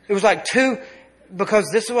 It was like because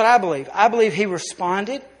this is what I believe. I believe he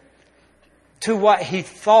responded to what he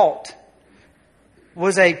thought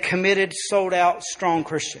was a committed, sold out, strong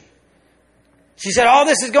Christian. She said, all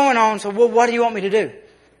this is going on, so well, what do you want me to do?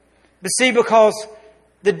 But see, because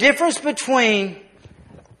the difference between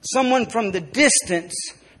someone from the distance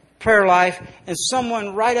prayer life and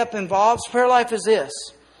someone right up involved prayer life is this.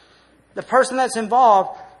 The person that's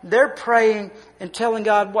involved, they're praying and telling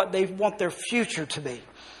God what they want their future to be.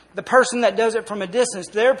 The person that does it from a distance,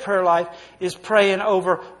 their prayer life is praying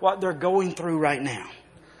over what they're going through right now.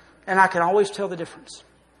 And I can always tell the difference.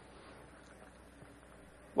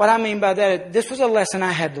 What I mean by that, this was a lesson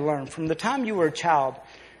I had to learn. From the time you were a child,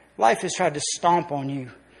 life has tried to stomp on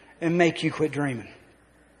you and make you quit dreaming.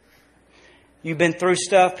 You've been through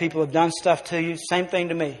stuff. People have done stuff to you. Same thing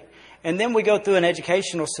to me. And then we go through an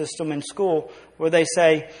educational system in school where they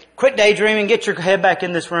say, quit daydreaming, get your head back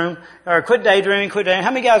in this room. Or quit daydreaming, quit daydreaming.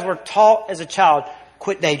 How many guys were taught as a child,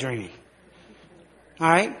 quit daydreaming? All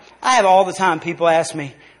right? I have all the time people ask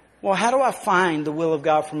me, well, how do I find the will of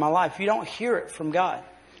God for my life? You don't hear it from God.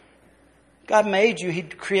 God made you. He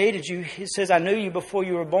created you. He says, I knew you before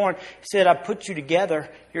you were born. He said, I put you together,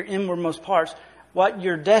 your inwardmost parts. What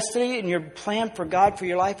your destiny and your plan for God for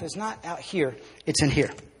your life is not out here. It's in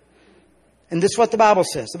here. And this is what the Bible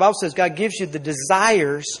says. The Bible says God gives you the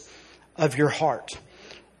desires of your heart.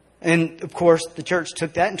 And, of course, the church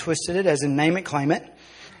took that and twisted it as in name it, claim it.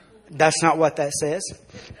 That's not what that says.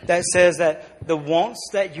 That says that the wants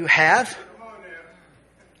that you have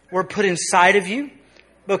were put inside of you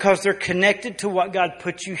because they're connected to what God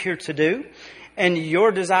put you here to do. And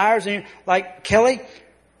your desires, like Kelly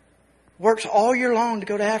works all year long to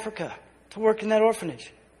go to Africa, to work in that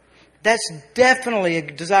orphanage. That's definitely a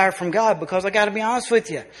desire from God, because I got to be honest with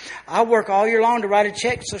you. I work all year long to write a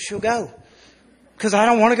check so she'll go, because I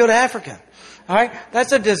don't want to go to Africa. All right.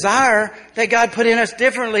 That's a desire that God put in us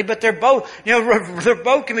differently, but they're both, they're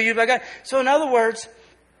both can be used by God. So in other words,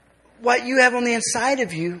 what you have on the inside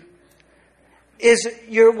of you is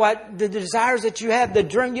the desires that you have, the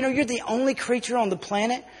dream. You're the only creature on the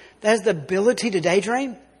planet that has the ability to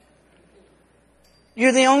daydream.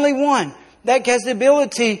 You're the only one that has the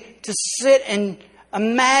ability to sit and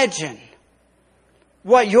imagine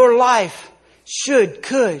what your life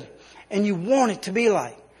could, and you want it to be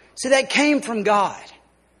like. See, that came from God.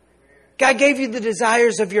 God gave you the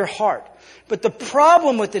desires of your heart. But the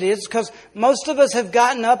problem with it is because most of us have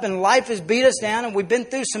gotten up and life has beat us down and we've been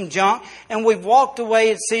through some junk and we've walked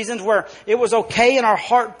away at seasons where it was okay in our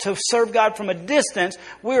heart to serve God from a distance.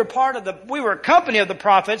 We were a company of the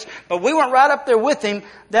prophets, but we weren't right up there with Him.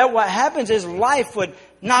 That what happens is life would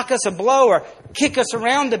knock us a blow or kick us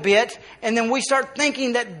around a bit, and then we start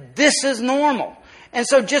thinking that this is normal. And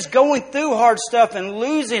so just going through hard stuff and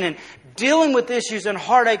losing and dealing with issues and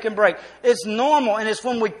heartache and break. It's normal, and it's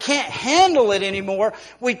when we can't handle it anymore,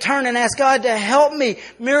 we turn and ask God to help me.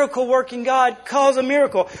 Miracle working God, cause a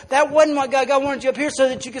miracle. That wasn't what God wanted you up here so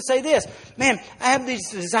that you could say this. Man, I have these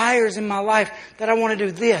desires in my life that I want to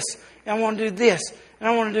do this, and I want to do this, and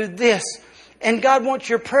I want to do this. And God wants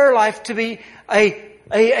your prayer life to be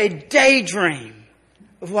a daydream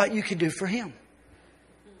of what you could do for Him.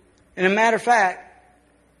 And a matter of fact,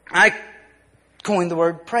 I coined the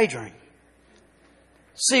word pray dream.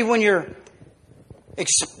 See, when you're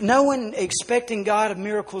expecting God of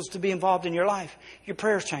miracles to be involved in your life, your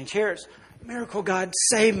prayers change. Here it's, miracle God,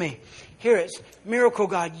 save me. Here it's, miracle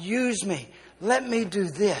God, use me. Let me do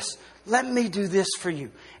this. Let me do this for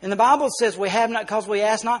you. And the Bible says we have not because we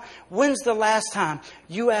ask not. When's the last time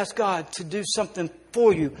you asked God to do something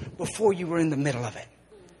for you before you were in the middle of it?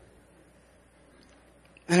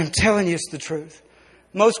 And I'm telling you it's the truth.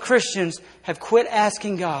 Most Christians have quit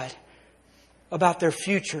asking God about their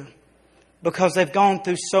future because they've gone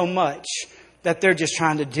through so much that they're just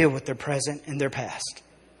trying to deal with their present and their past.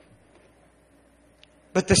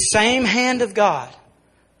 But the same hand of God,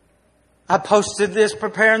 I posted this,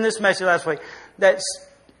 preparing this message last week, that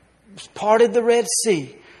parted the Red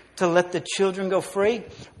Sea to let the children go free,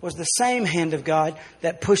 was the same hand of God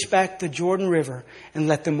that pushed back the Jordan River and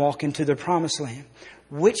let them walk into their promised land.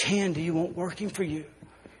 Which hand do you want working for you?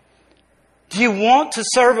 Do you want to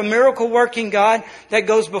serve a miracle working God that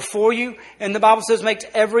goes before you and the Bible says makes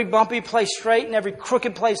every bumpy place straight and every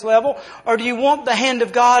crooked place level? Or do you want the hand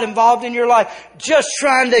of God involved in your life just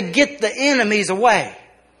trying to get the enemies away?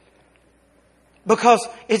 Because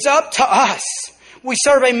it's up to us. We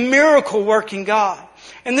serve a miracle working God.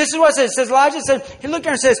 And this is what it says. It says, Elijah said, he looked at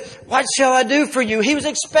her and says, what shall I do for you? He was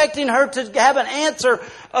expecting her to have an answer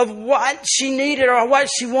of what she needed or what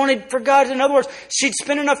she wanted for God. In other words, she'd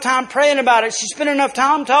spent enough time praying about it. She spent enough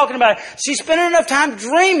time talking about it. She spent enough time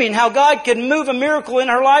dreaming how God could move a miracle in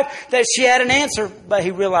her life that she had an answer. But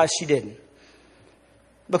he realized she didn't.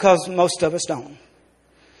 Because most of us don't.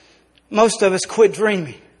 Most of us quit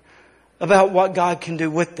dreaming about what God can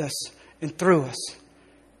do with us and through us.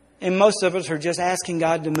 And most of us are just asking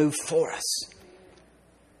God to move for us.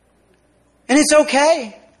 And it's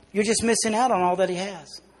okay. You're just missing out on all that He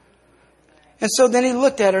has. And so then he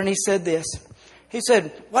looked at her and he said this. He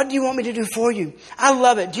said, what do you want me to do for you? I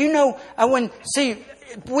love it. Do you know,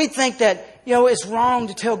 we think that, it's wrong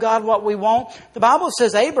to tell God what we want. The Bible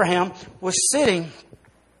says Abraham was sitting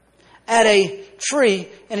at a tree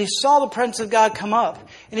and he saw the presence of God come up.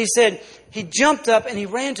 And he said, he jumped up and he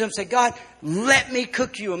ran to him and said, God, let me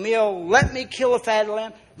cook you a meal. Let me kill a fat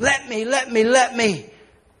lamb. Let me.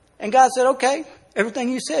 And God said, okay, everything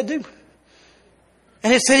you said, do.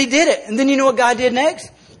 And it said he did it. And then you know what God did next?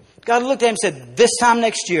 God looked at him and said, this time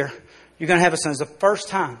next year, you're going to have a son. It's the first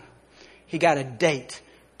time he got a date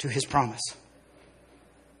to his promise.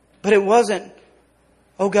 But it wasn't,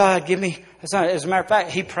 oh God, give me a son. As a matter of fact,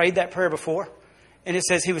 he prayed that prayer before. And it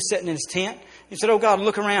says he was sitting in his tent. He said, oh God,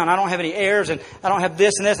 look around. I don't have any heirs and I don't have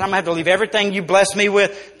this and this. I'm going to have to leave everything you blessed me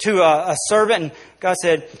with to a servant. And God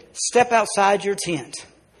said, step outside your tent.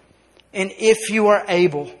 And if you are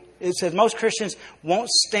able, it says most Christians won't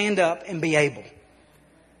stand up and be able.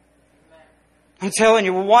 I'm telling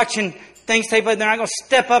you, we're watching things take place. They're not going to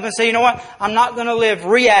step up and say, you know what? I'm not going to live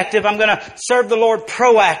reactive. I'm going to serve the Lord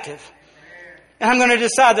proactive. And I'm going to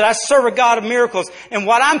decide that I serve a God of miracles. And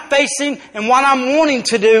what I'm facing and what I'm wanting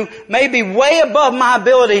to do may be way above my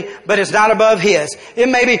ability, but it's not above His. It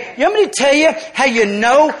may be, you want me to tell you how you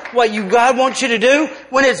know what God wants you to do?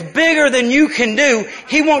 When it's bigger than you can do,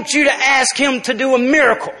 He wants you to ask Him to do a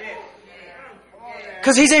miracle.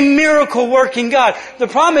 Because He's a miracle working God. The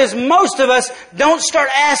problem is most of us don't start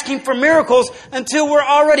asking for miracles until we're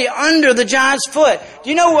already under the giant's foot. Do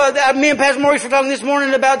you know what me and Pastor Maurice were talking this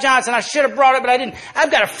morning about giants, and I should have brought it, but I didn't. I've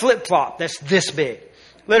got a flip-flop that's this big.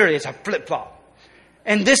 Literally, it's a flip-flop.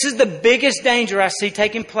 And this is the biggest danger I see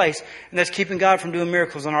taking place, and that's keeping God from doing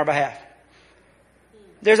miracles on our behalf.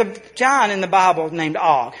 There's a giant in the Bible named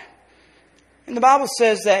Og. And the Bible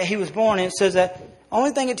says that he was born, and it says that the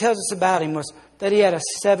only thing it tells us about him was that he had a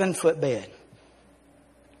 7-foot bed.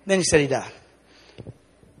 Then he said he died.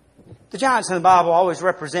 The giants in the Bible always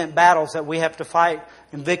represent battles that we have to fight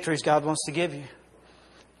and victories God wants to give you.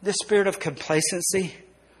 This spirit of complacency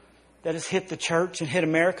that has hit the church and hit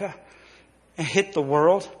America and hit the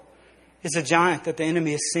world is a giant that the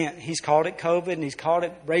enemy has sent. He's called it COVID and he's called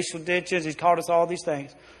it racial ditches. He's called us all these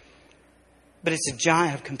things. But it's a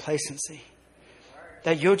giant of complacency.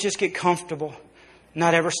 That you'll just get comfortable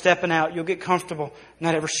not ever stepping out. You'll get comfortable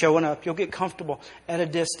not ever showing up. You'll get comfortable at a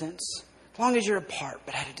distance. As long as you're apart,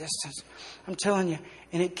 but at a distance. I'm telling you,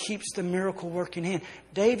 and it keeps the miracle working in.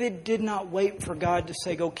 David did not wait for God to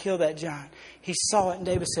say, go kill that giant. He saw it, and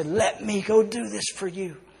David said, let me go do this for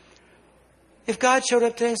you. If God showed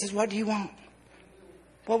up today and says, what do you want?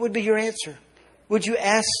 What would be your answer? Would you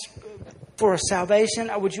ask for a salvation,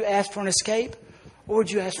 or would you ask for an escape, or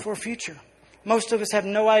would you ask for a future? Most of us have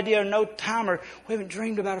no idea or no time, or we haven't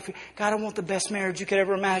dreamed about a future. God, I want the best marriage you could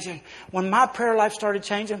ever imagine. When my prayer life started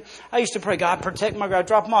changing, I used to pray, God, protect my girl,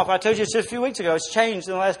 drop them off. I told you just a few weeks ago. It's changed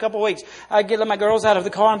in the last couple of weeks. I'd let my girls out of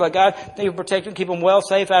the car and be like, God, thank you for protect them, keep them well,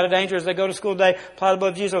 safe, out of danger as they go to school today. Apply the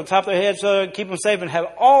blood of Jesus on the top of their heads so keep them safe and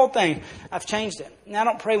have all things. I've changed it. Now, I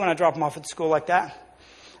don't pray when I drop them off at the school like that.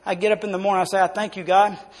 I get up in the morning, I say, I thank you,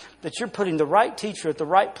 God, that you're putting the right teacher at the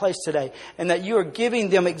right place today and that you are giving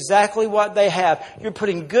them exactly what they have. You're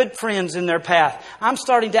putting good friends in their path. I'm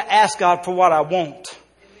starting to ask God for what I want.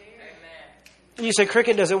 Amen. And you say,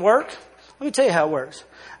 Cricket, does it work? Let me tell you how it works.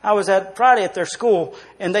 I was at Friday at their school,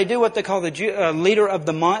 and they do what they call the leader of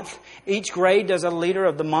the month. Each grade does a leader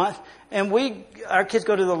of the month. And our kids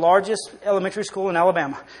go to the largest elementary school in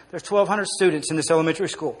Alabama. There's 1,200 students in this elementary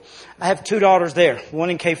school. I have 2 daughters there, one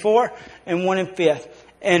in K4 and one in 5th.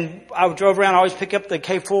 And I drove around, I always pick up the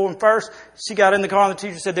K4 one first. She got in the car and the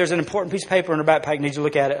teacher said, there's an important piece of paper in her backpack, need you to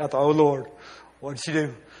look at it. I thought, oh Lord, what did she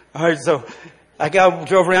do? All right, so I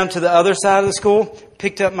drove around to the other side of the school,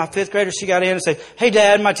 picked up my 5th grader. She got in and said, hey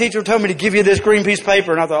Dad, my teacher told me to give you this green piece of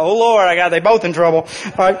paper. And I thought, oh Lord, they both in trouble.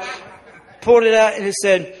 All right, pulled it out and it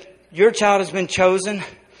said, your child has been chosen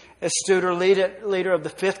as student leader of the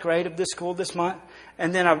 5th grade of this school this month.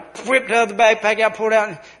 And then I whipped out the backpack out, pulled out,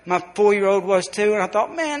 and my 4-year-old was too. And I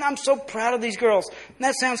thought, man, I'm so proud of these girls. And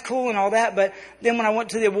that sounds cool and all that. But then when I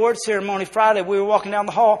went to the awards ceremony Friday, we were walking down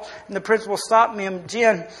the hall, and the principal stopped me and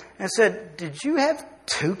Jen and said, did you have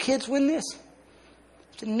 2 kids win this?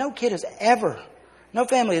 I said, no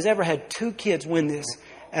family has ever had 2 kids win this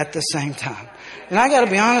at the same time. And I got to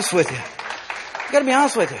be honest with you.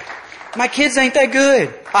 My kids ain't that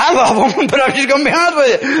good. I love them, but I'm just going to be honest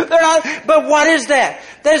with you. They're not. But what is that?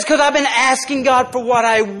 That is because I've been asking God for what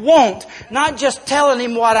I want, not just telling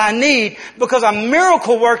Him what I need, because a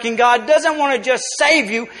miracle working God doesn't want to just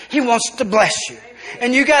save you. He wants to bless you.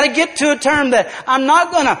 And you got to get to a term that I'm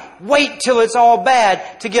not going to wait till it's all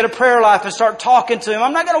bad to get a prayer life and start talking to Him.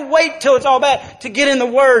 I'm not going to wait till it's all bad to get in the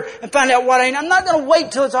Word and find out what I need. I'm not going to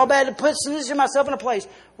wait till it's all bad to position myself in a place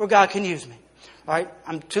where God can use me. All right,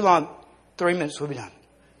 I'm too long. 3 minutes, we'll be done.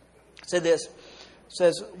 It said this. It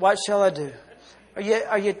says, what shall I do?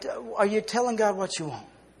 Are you telling God what you want?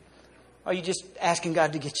 Are you just asking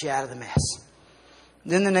God to get you out of the mess?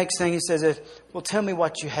 Then the next thing he says, well, tell me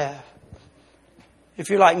what you have. If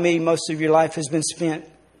you're like me, most of your life has been spent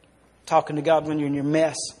talking to God when you're in your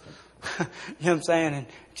mess. You know what I'm saying? And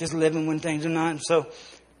just living when things are not. And so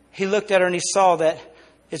he looked at her and he saw that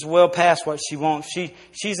it's well past what she wants.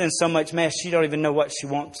 She's in so much mess, she don't even know what she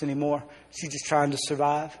wants anymore. She's just trying to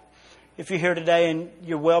survive. If you're here today and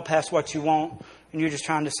you're well past what you want and you're just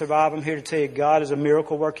trying to survive, I'm here to tell you God is a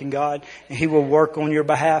miracle working God and He will work on your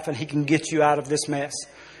behalf and He can get you out of this mess.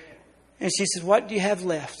 And she says, what do you have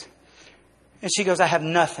left? And she goes, I have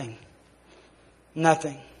nothing.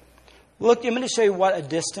 Nothing. Look, I'm going to show you what a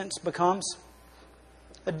distance becomes.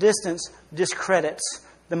 A distance discredits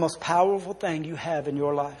the most powerful thing you have in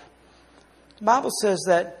your life. The Bible says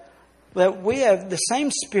that we have the same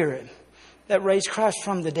Spirit that raised Christ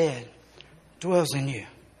from the dead dwells in you. Amen.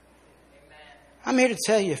 I'm here to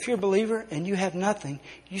tell you, if you're a believer and you have nothing,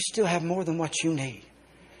 you still have more than what you need.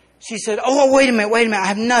 She said, oh, wait a minute, I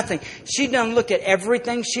have nothing. She'd done looked at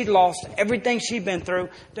everything she'd lost, everything she'd been through,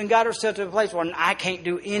 then got herself to a place where I can't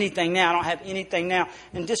do anything now, I don't have anything now,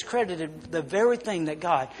 and discredited the very thing that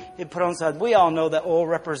God had put on side. We all know that oil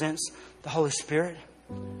represents the Holy Spirit.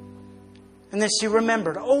 And then she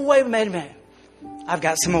remembered, oh, wait a minute, I've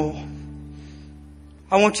got some oil.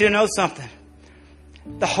 I want you to know something.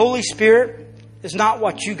 The Holy Spirit is not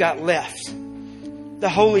what you got left. The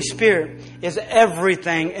Holy Spirit is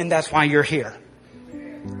everything, and that's why you're here.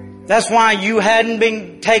 That's why you hadn't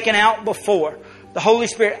been taken out before. The Holy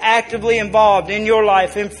Spirit actively involved in your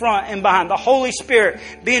life, in front and behind. The Holy Spirit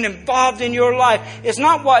being involved in your life is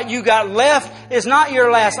not what you got left. It's not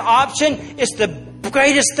your last option. It's the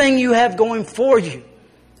greatest thing you have going for you.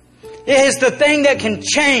 It is the thing that can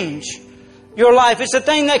change your life. It's the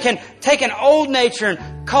thing that can take an old nature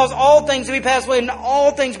and cause all things to be passed away and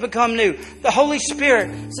all things become new. The Holy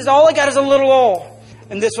Spirit says, all I got is a little oil.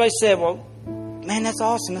 And this way said, well, man, that's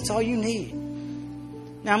awesome. That's all you need.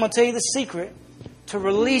 Now I'm going to tell you the secret to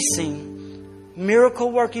releasing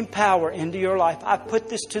miracle working power into your life. I've put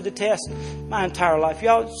this to the test my entire life.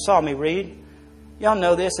 Y'all saw me read. Y'all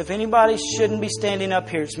know this. If anybody shouldn't be standing up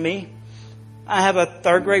here, it's me. I have a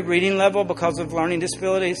 3rd grade reading level because of learning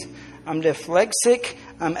disabilities. I'm dyslexic.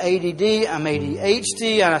 I'm ADD. I'm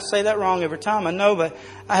ADHD. And I say that wrong every time, I know. But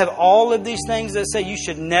I have all of these things that say you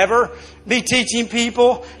should never be teaching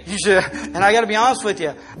people. You should. And I got to be honest with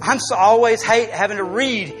you. Always hate having to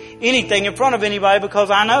read anything in front of anybody because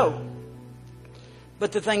I know.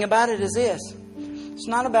 But the thing about it is this. It's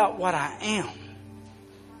not about what I am.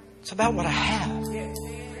 It's about what I have.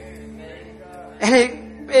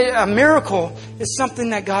 And a miracle is something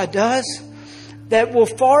that God does that will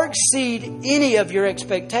far exceed any of your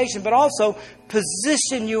expectation, but also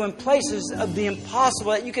position you in places of the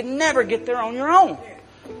impossible that you could never get there on your own.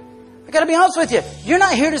 I got to be honest with you. You're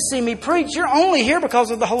not here to see me preach. You're only here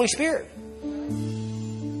because of the Holy Spirit.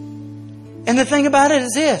 And the thing about it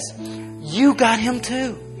is this. You got Him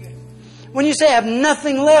too. When you say, I have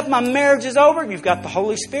nothing left, my marriage is over, you've got the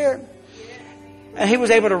Holy Spirit. And He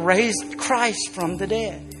was able to raise Christ from the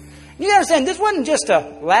dead. You got to understand, this wasn't just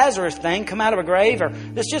a Lazarus thing, come out of a grave, or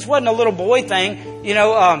this just wasn't a little boy thing,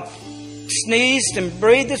 sneezed and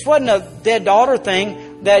breathed. This wasn't a dead daughter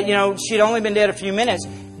thing that, she'd only been dead a few minutes.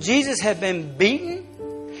 Jesus had been beaten,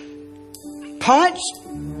 punched,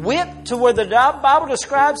 whipped to where the Bible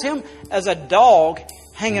describes Him as a dog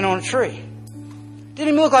hanging on a tree. Didn't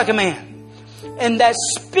even look like a man. And that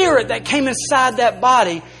spirit that came inside that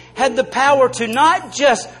body had the power to not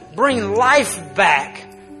just bring life back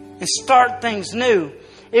and start things new.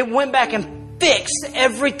 It went back and fixed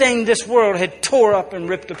everything this world had tore up and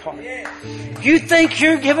ripped apart. You think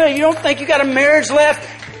you don't think you got a marriage left?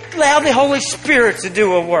 Allow the Holy Spirit to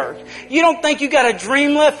do a work. You don't think you got a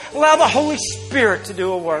dream left? Allow the Holy Spirit to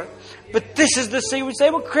do a work. But this is the seed. We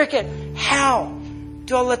say, well, Cricket, how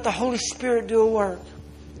do I let the Holy Spirit do a work?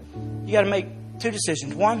 You got to make 2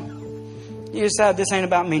 decisions. One, you decide this ain't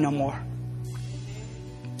about me no more.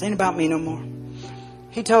 This ain't about me no more.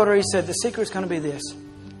 He told her, he said, the secret's going to be this.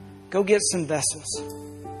 Go get some vessels.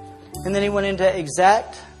 And then he went into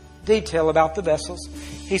exact detail about the vessels.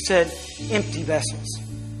 He said, empty vessels.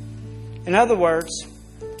 In other words,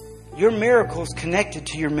 your miracle is connected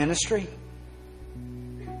to your ministry.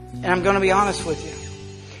 And I'm going to be honest with you.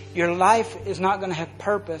 Your life is not going to have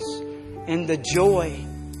purpose and the joy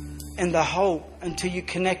and the hope until you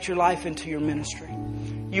connect your life into your ministry.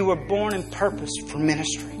 You were born in purpose for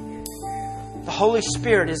ministry. The Holy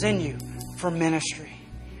Spirit is in you for ministry.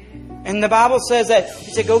 And the Bible says that,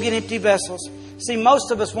 He said, go get empty vessels. See,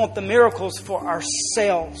 most of us want the miracles for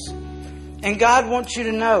ourselves. And God wants you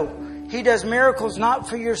to know He does miracles not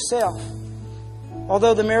for yourself,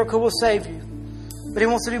 although the miracle will save you. But He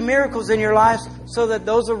wants to do miracles in your life so that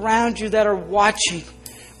those around you that are watching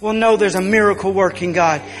will know there's a miracle working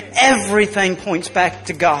God. Everything points back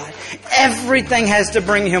to God. Everything has to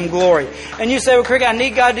bring Him glory. And you say, well, Cricket, I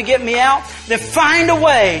need God to get me out. Then find a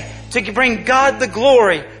way to bring God the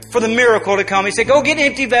glory for the miracle to come. He said, go get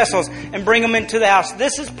empty vessels and bring them into the house.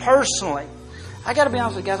 This is personally. I got to be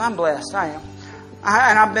honest with you guys, I'm blessed. I am.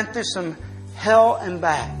 And I've been through some hell and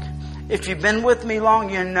back. If you've been with me long,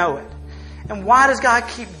 you know it. And why does God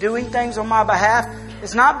keep doing things on my behalf?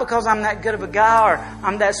 It's not because I'm that good of a guy or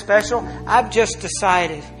I'm that special. I've just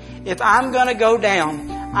decided if I'm going to go down,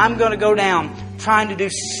 I'm going to go down trying to do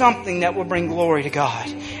something that will bring glory to God.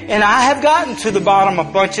 And I have gotten to the bottom a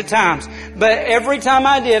bunch of times. But every time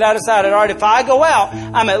I did, I decided, all right, if I go out,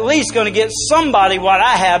 I'm at least going to get somebody what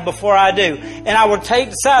I have before I do. And I will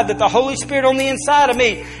decide that the Holy Spirit on the inside of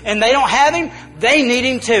me, and they don't have Him, they need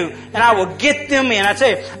Him too. And I will get them in. I tell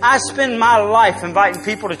you, I spend my life inviting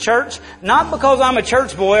people to church, not because I'm a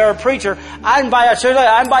church boy or a preacher. I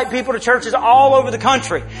invite people to churches all over the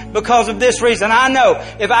country because of this reason. I know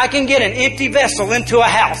if I can get an empty vessel into a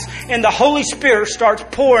house and the Holy Spirit starts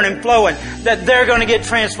pouring and flowing, that they're going to get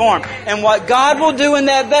transformed. And what God will do in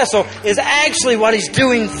that vessel is actually what He's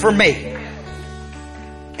doing for me.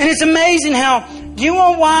 And it's amazing how, do you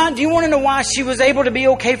want to know why she was able to be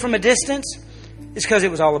okay from a distance? It's because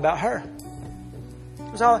it was all about her.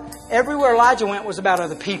 Everywhere Elijah went was about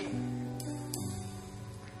other people.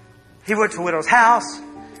 He went to a widow's house.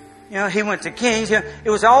 He went to kings. It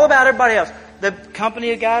was all about everybody else. The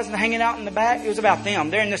company of guys hanging out in the back, it was about them.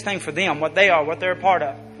 They're in this thing for them, what they are, what they're a part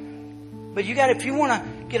of. But if you want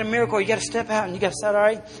to get a miracle, you got to step out and you got to say, all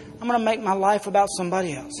right, I'm going to make my life about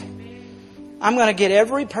somebody else. I'm going to get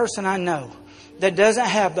every person I know that doesn't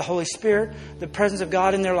have the Holy Spirit, the presence of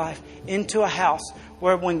God in their life, into a house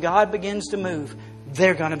where when God begins to move,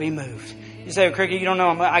 they're going to be moved. You say, well, Cricket, you don't know,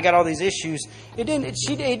 I got all these issues. It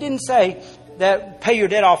didn't say that pay your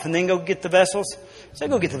debt off and then go get the vessels. Say,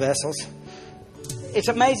 go get the vessels. It's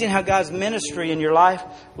amazing how God's ministry in your life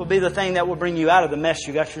will be the thing that will bring you out of the mess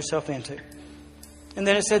you got yourself into. And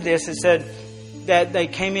then it said this. It said that they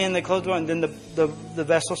came in, they closed the door, and then the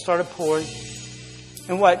vessel started pouring.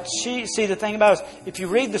 And the thing about it is, if you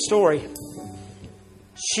read the story,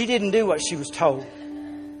 she didn't do what she was told.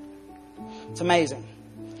 It's amazing.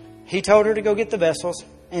 He told her to go get the vessels,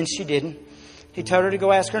 and she didn't. He told her to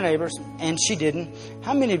go ask her neighbors, and she didn't.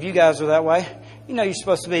 How many of you guys are that way? You know you're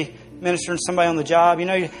supposed to be ministering to somebody on the job,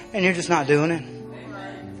 and you're just not doing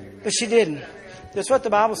it. But she didn't. That's what the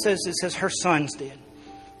Bible says. It says her sons did.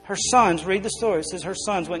 Her sons, read the story. It says her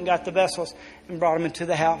sons went and got the vessels and brought them into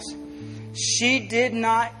the house. She did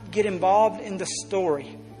not get involved in the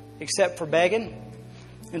story except for begging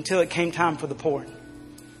until it came time for the pouring.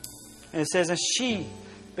 And it says, and she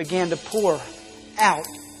began to pour out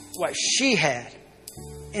what she had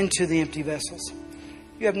into the empty vessels.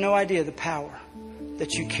 You have no idea the power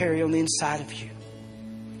that you carry on the inside of you.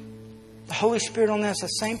 The Holy Spirit on that's the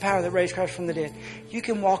same power that raised Christ from the dead. You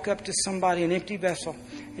can walk up to somebody, an empty vessel,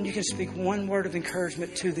 and you can speak one word of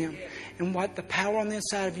encouragement to them. And what the power on the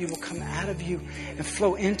inside of you will come out of you and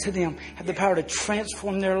flow into them, have the power to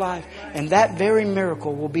transform their life. And that very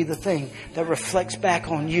miracle will be the thing that reflects back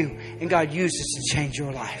on you and God uses to change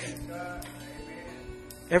your life.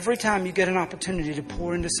 Every time you get an opportunity to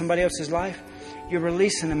pour into somebody else's life, you're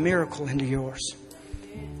releasing a miracle into yours.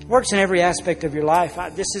 It works in every aspect of your life.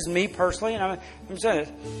 This is me personally, and I'm saying it.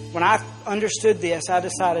 When I understood this, I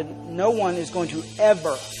decided no one is going to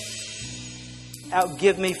ever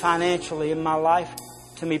outgive me financially in my life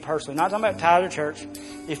to me personally. Not talking about Tyler Church.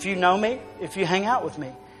 If you know me, if you hang out with me,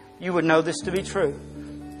 you would know this to be true,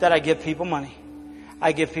 that I give people money.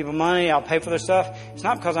 I give people money. I'll pay for their stuff. It's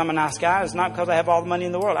not because I'm a nice guy. It's not because I have all the money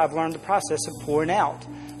in the world. I've learned the process of pouring out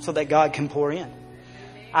so that God can pour in.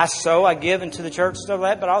 I sow, I give into the church and stuff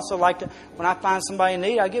like that, but I also like to, when I find somebody in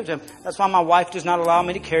need, I give to them. That's why my wife does not allow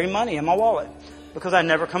me to carry money in my wallet, because I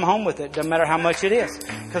never come home with it, doesn't matter how much it is.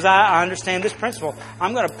 Because I understand this principle.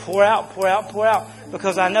 I'm going to pour out,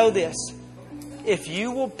 because I know this. If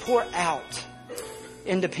you will pour out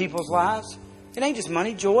into people's lives, it ain't just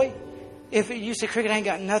money, joy. If you say, Cricket, I ain't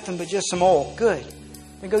got nothing but just some oil, good.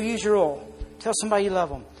 Then go use your oil. Tell somebody you love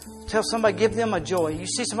them. Tell somebody, give them a joy. You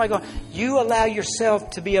see somebody going, you allow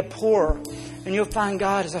yourself to be a pourer, and you'll find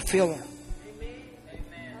God as a filler.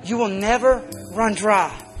 You will never run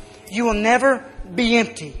dry. You will never be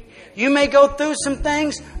empty. You may go through some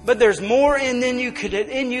things, but there's more in you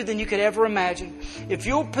than you could ever imagine. If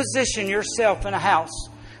you'll position yourself in a house,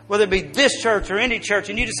 whether it be this church or any church,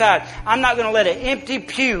 and you decide, I'm not going to let an empty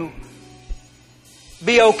pew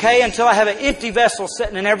be okay until I have an empty vessel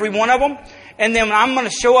sitting in every one of them. And then I'm going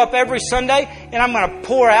to show up every Sunday and I'm going to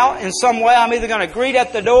pour out in some way. I'm either going to greet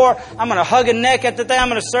at the door. I'm going to hug a neck at the thing. I'm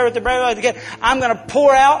going to serve at the bread again. I'm going to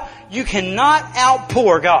pour out. You cannot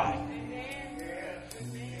outpour God.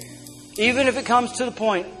 Even if it comes to the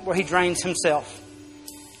point where He drains Himself.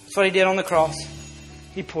 That's what He did on the cross.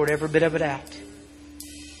 He poured every bit of it out.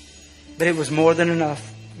 But it was more than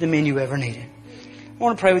enough the men you ever needed. I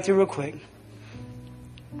want to pray with you real quick.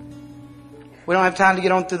 We don't have time to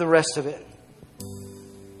get on through the rest of it.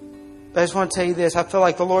 But I just want to tell you this. I feel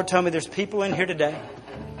like the Lord told me there's people in here today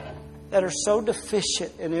that are so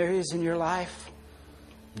deficient in areas in your life.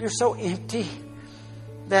 You're so empty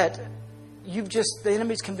that the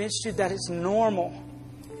enemy's convinced you that it's normal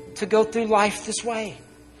to go through life this way.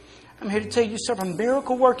 I'm here to tell you serve a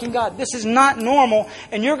miracle working God. This is not normal,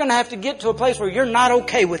 and you're going to have to get to a place where you're not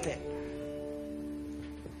okay with it.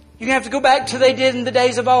 You're going to have to go back to they did in the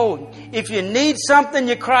days of old. If you need something,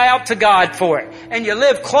 you cry out to God for it. And you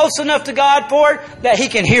live close enough to God for it that He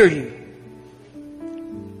can hear you.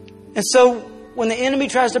 And so when the enemy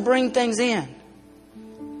tries to bring things in,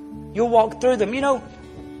 you'll walk through them. You know,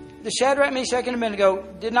 the Shadrach, Meshach, and Abednego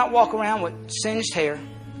did not walk around with singed hair.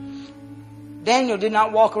 Daniel did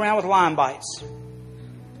not walk around with lion bites.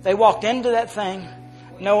 They walked into that thing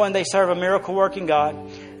knowing they serve a miracle working God.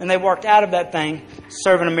 And they walked out of that thing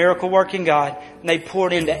serving a miracle working God. And they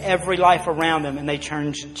poured into every life around them. And they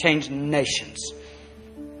changed nations.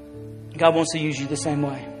 God wants to use you the same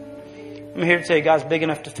way. I'm here to tell you, God's big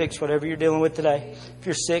enough to fix whatever you're dealing with today. If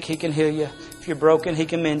you're sick, He can heal you. If you're broken, He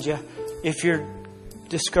can mend you. If you're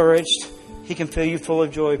discouraged, He can fill you full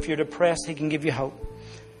of joy. If you're depressed, He can give you hope.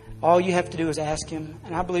 All you have to do is ask Him.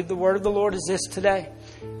 And I believe the word of the Lord is this today.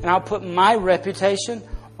 And I'll put my reputation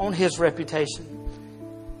on His reputation.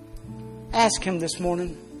 Ask Him this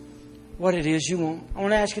morning what it is you want. I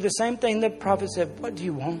want to ask you the same thing the prophet said. What do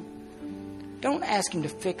you want? Don't ask Him to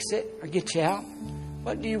fix it or get you out.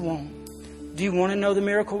 What do you want? Do you want to know the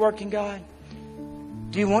miracle working God?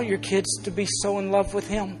 Do you want your kids to be so in love with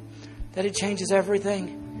Him that it changes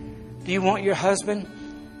everything? Do you want your husband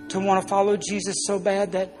to want to follow Jesus so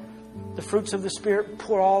bad that the fruits of the Spirit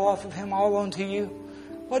pour all off of him, all onto you?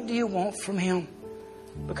 What do you want from Him?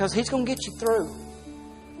 Because He's going to get you through.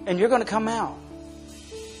 And you're going to come out.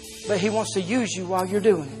 But He wants to use you while you're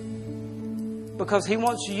doing it. Because He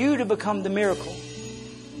wants you to become the miracle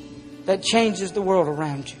that changes the world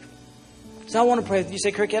around you. So I want to pray with you.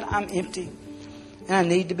 Say, Cricket, I'm empty and I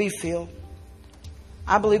need to be filled.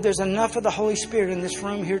 I believe there's enough of the Holy Spirit in this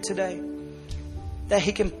room here today that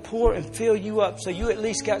He can pour and fill you up so you at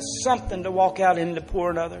least got something to walk out in to pour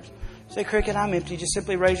in others. Say, Cricket, I'm empty. Just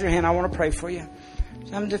simply raise your hand. I want to pray for you.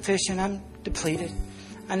 I'm deficient. I'm depleted.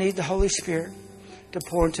 I need the Holy Spirit to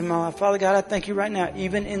pour into my life. Father God, I thank You right now,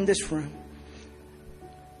 even in this room.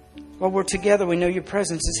 While we're together, we know Your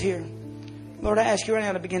presence is here. Lord, I ask You right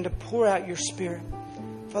now to begin to pour out Your Spirit.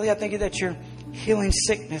 Father God, I thank You that You're healing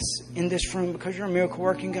sickness in this room because You're a miracle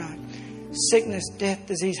working God. Sickness, death,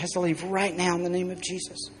 disease has to leave right now in the name of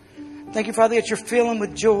Jesus. Thank You, Father, that You're filling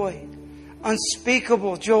with joy,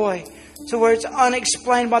 unspeakable joy, to where it's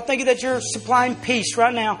unexplainable. I thank You that You're supplying peace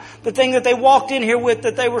right now. The thing that they walked in here with,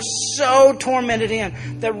 that they were so tormented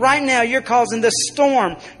in, that right now You're causing the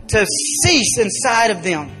storm to cease inside of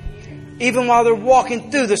them, even while they're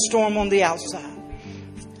walking through the storm on the outside.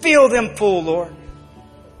 Fill them full, Lord.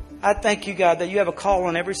 I thank You, God, that You have a call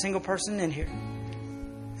on every single person in here.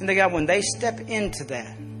 And that, God, when they step into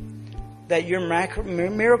that Your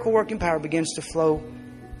miracle working power begins to flow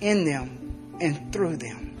in them and through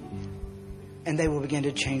them. And they will begin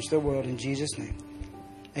to change their world in Jesus' name.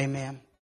 Amen.